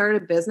when I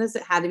started a business,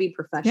 it had to be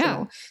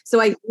professional. Yeah.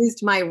 So I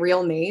used my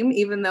real name,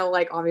 even though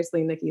like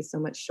obviously Nikki is so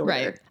much shorter.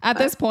 Right. At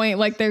this point,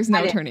 like there's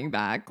no turning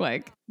back.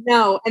 Like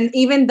no. And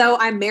even though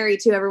I'm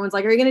married too, everyone's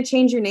like, are you going to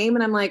change your name?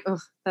 And I'm like, oh,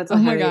 that's a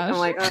headache. I'm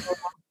like, oh.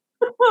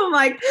 I'm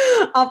like,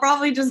 I'll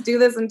probably just do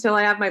this until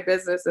I have my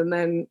business. And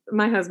then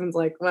my husband's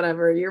like,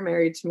 whatever, you're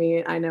married to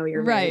me. I know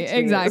you're married to me.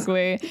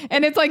 Exactly.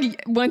 And it's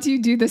like, once you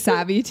do the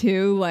savvy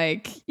too,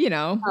 like, you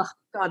know. Oh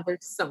God, there's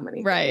so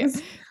many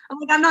things. I'm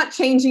like, I'm not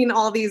changing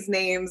all these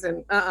names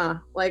and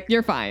like.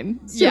 You're fine.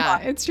 Yeah,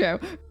 it's true.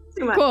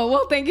 Cool.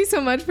 Well, thank you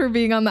so much for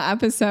being on the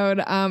episode.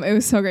 It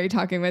was so great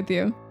talking with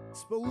you.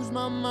 Expose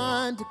my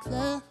mind to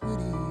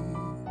clarity.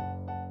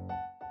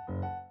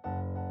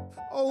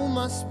 Oh,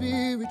 my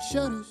spirit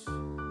shudders.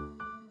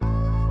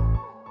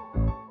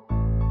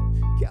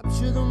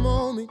 Capture the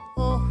moment,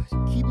 oh,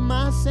 to keep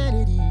my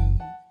sanity.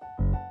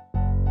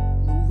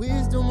 And the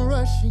wisdom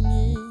rushing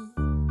in.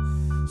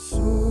 So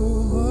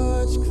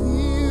much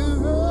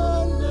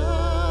clearer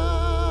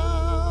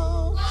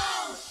now.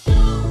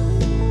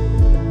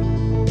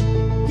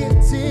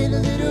 Getting a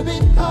little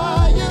bit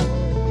higher.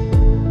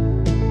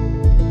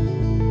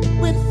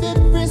 With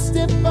every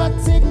step I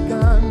take,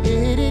 I'm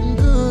getting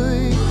good.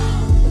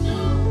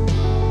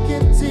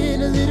 A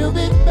little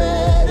bit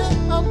better,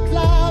 I'm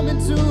climbing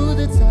to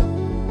the top.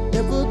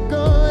 Never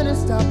gonna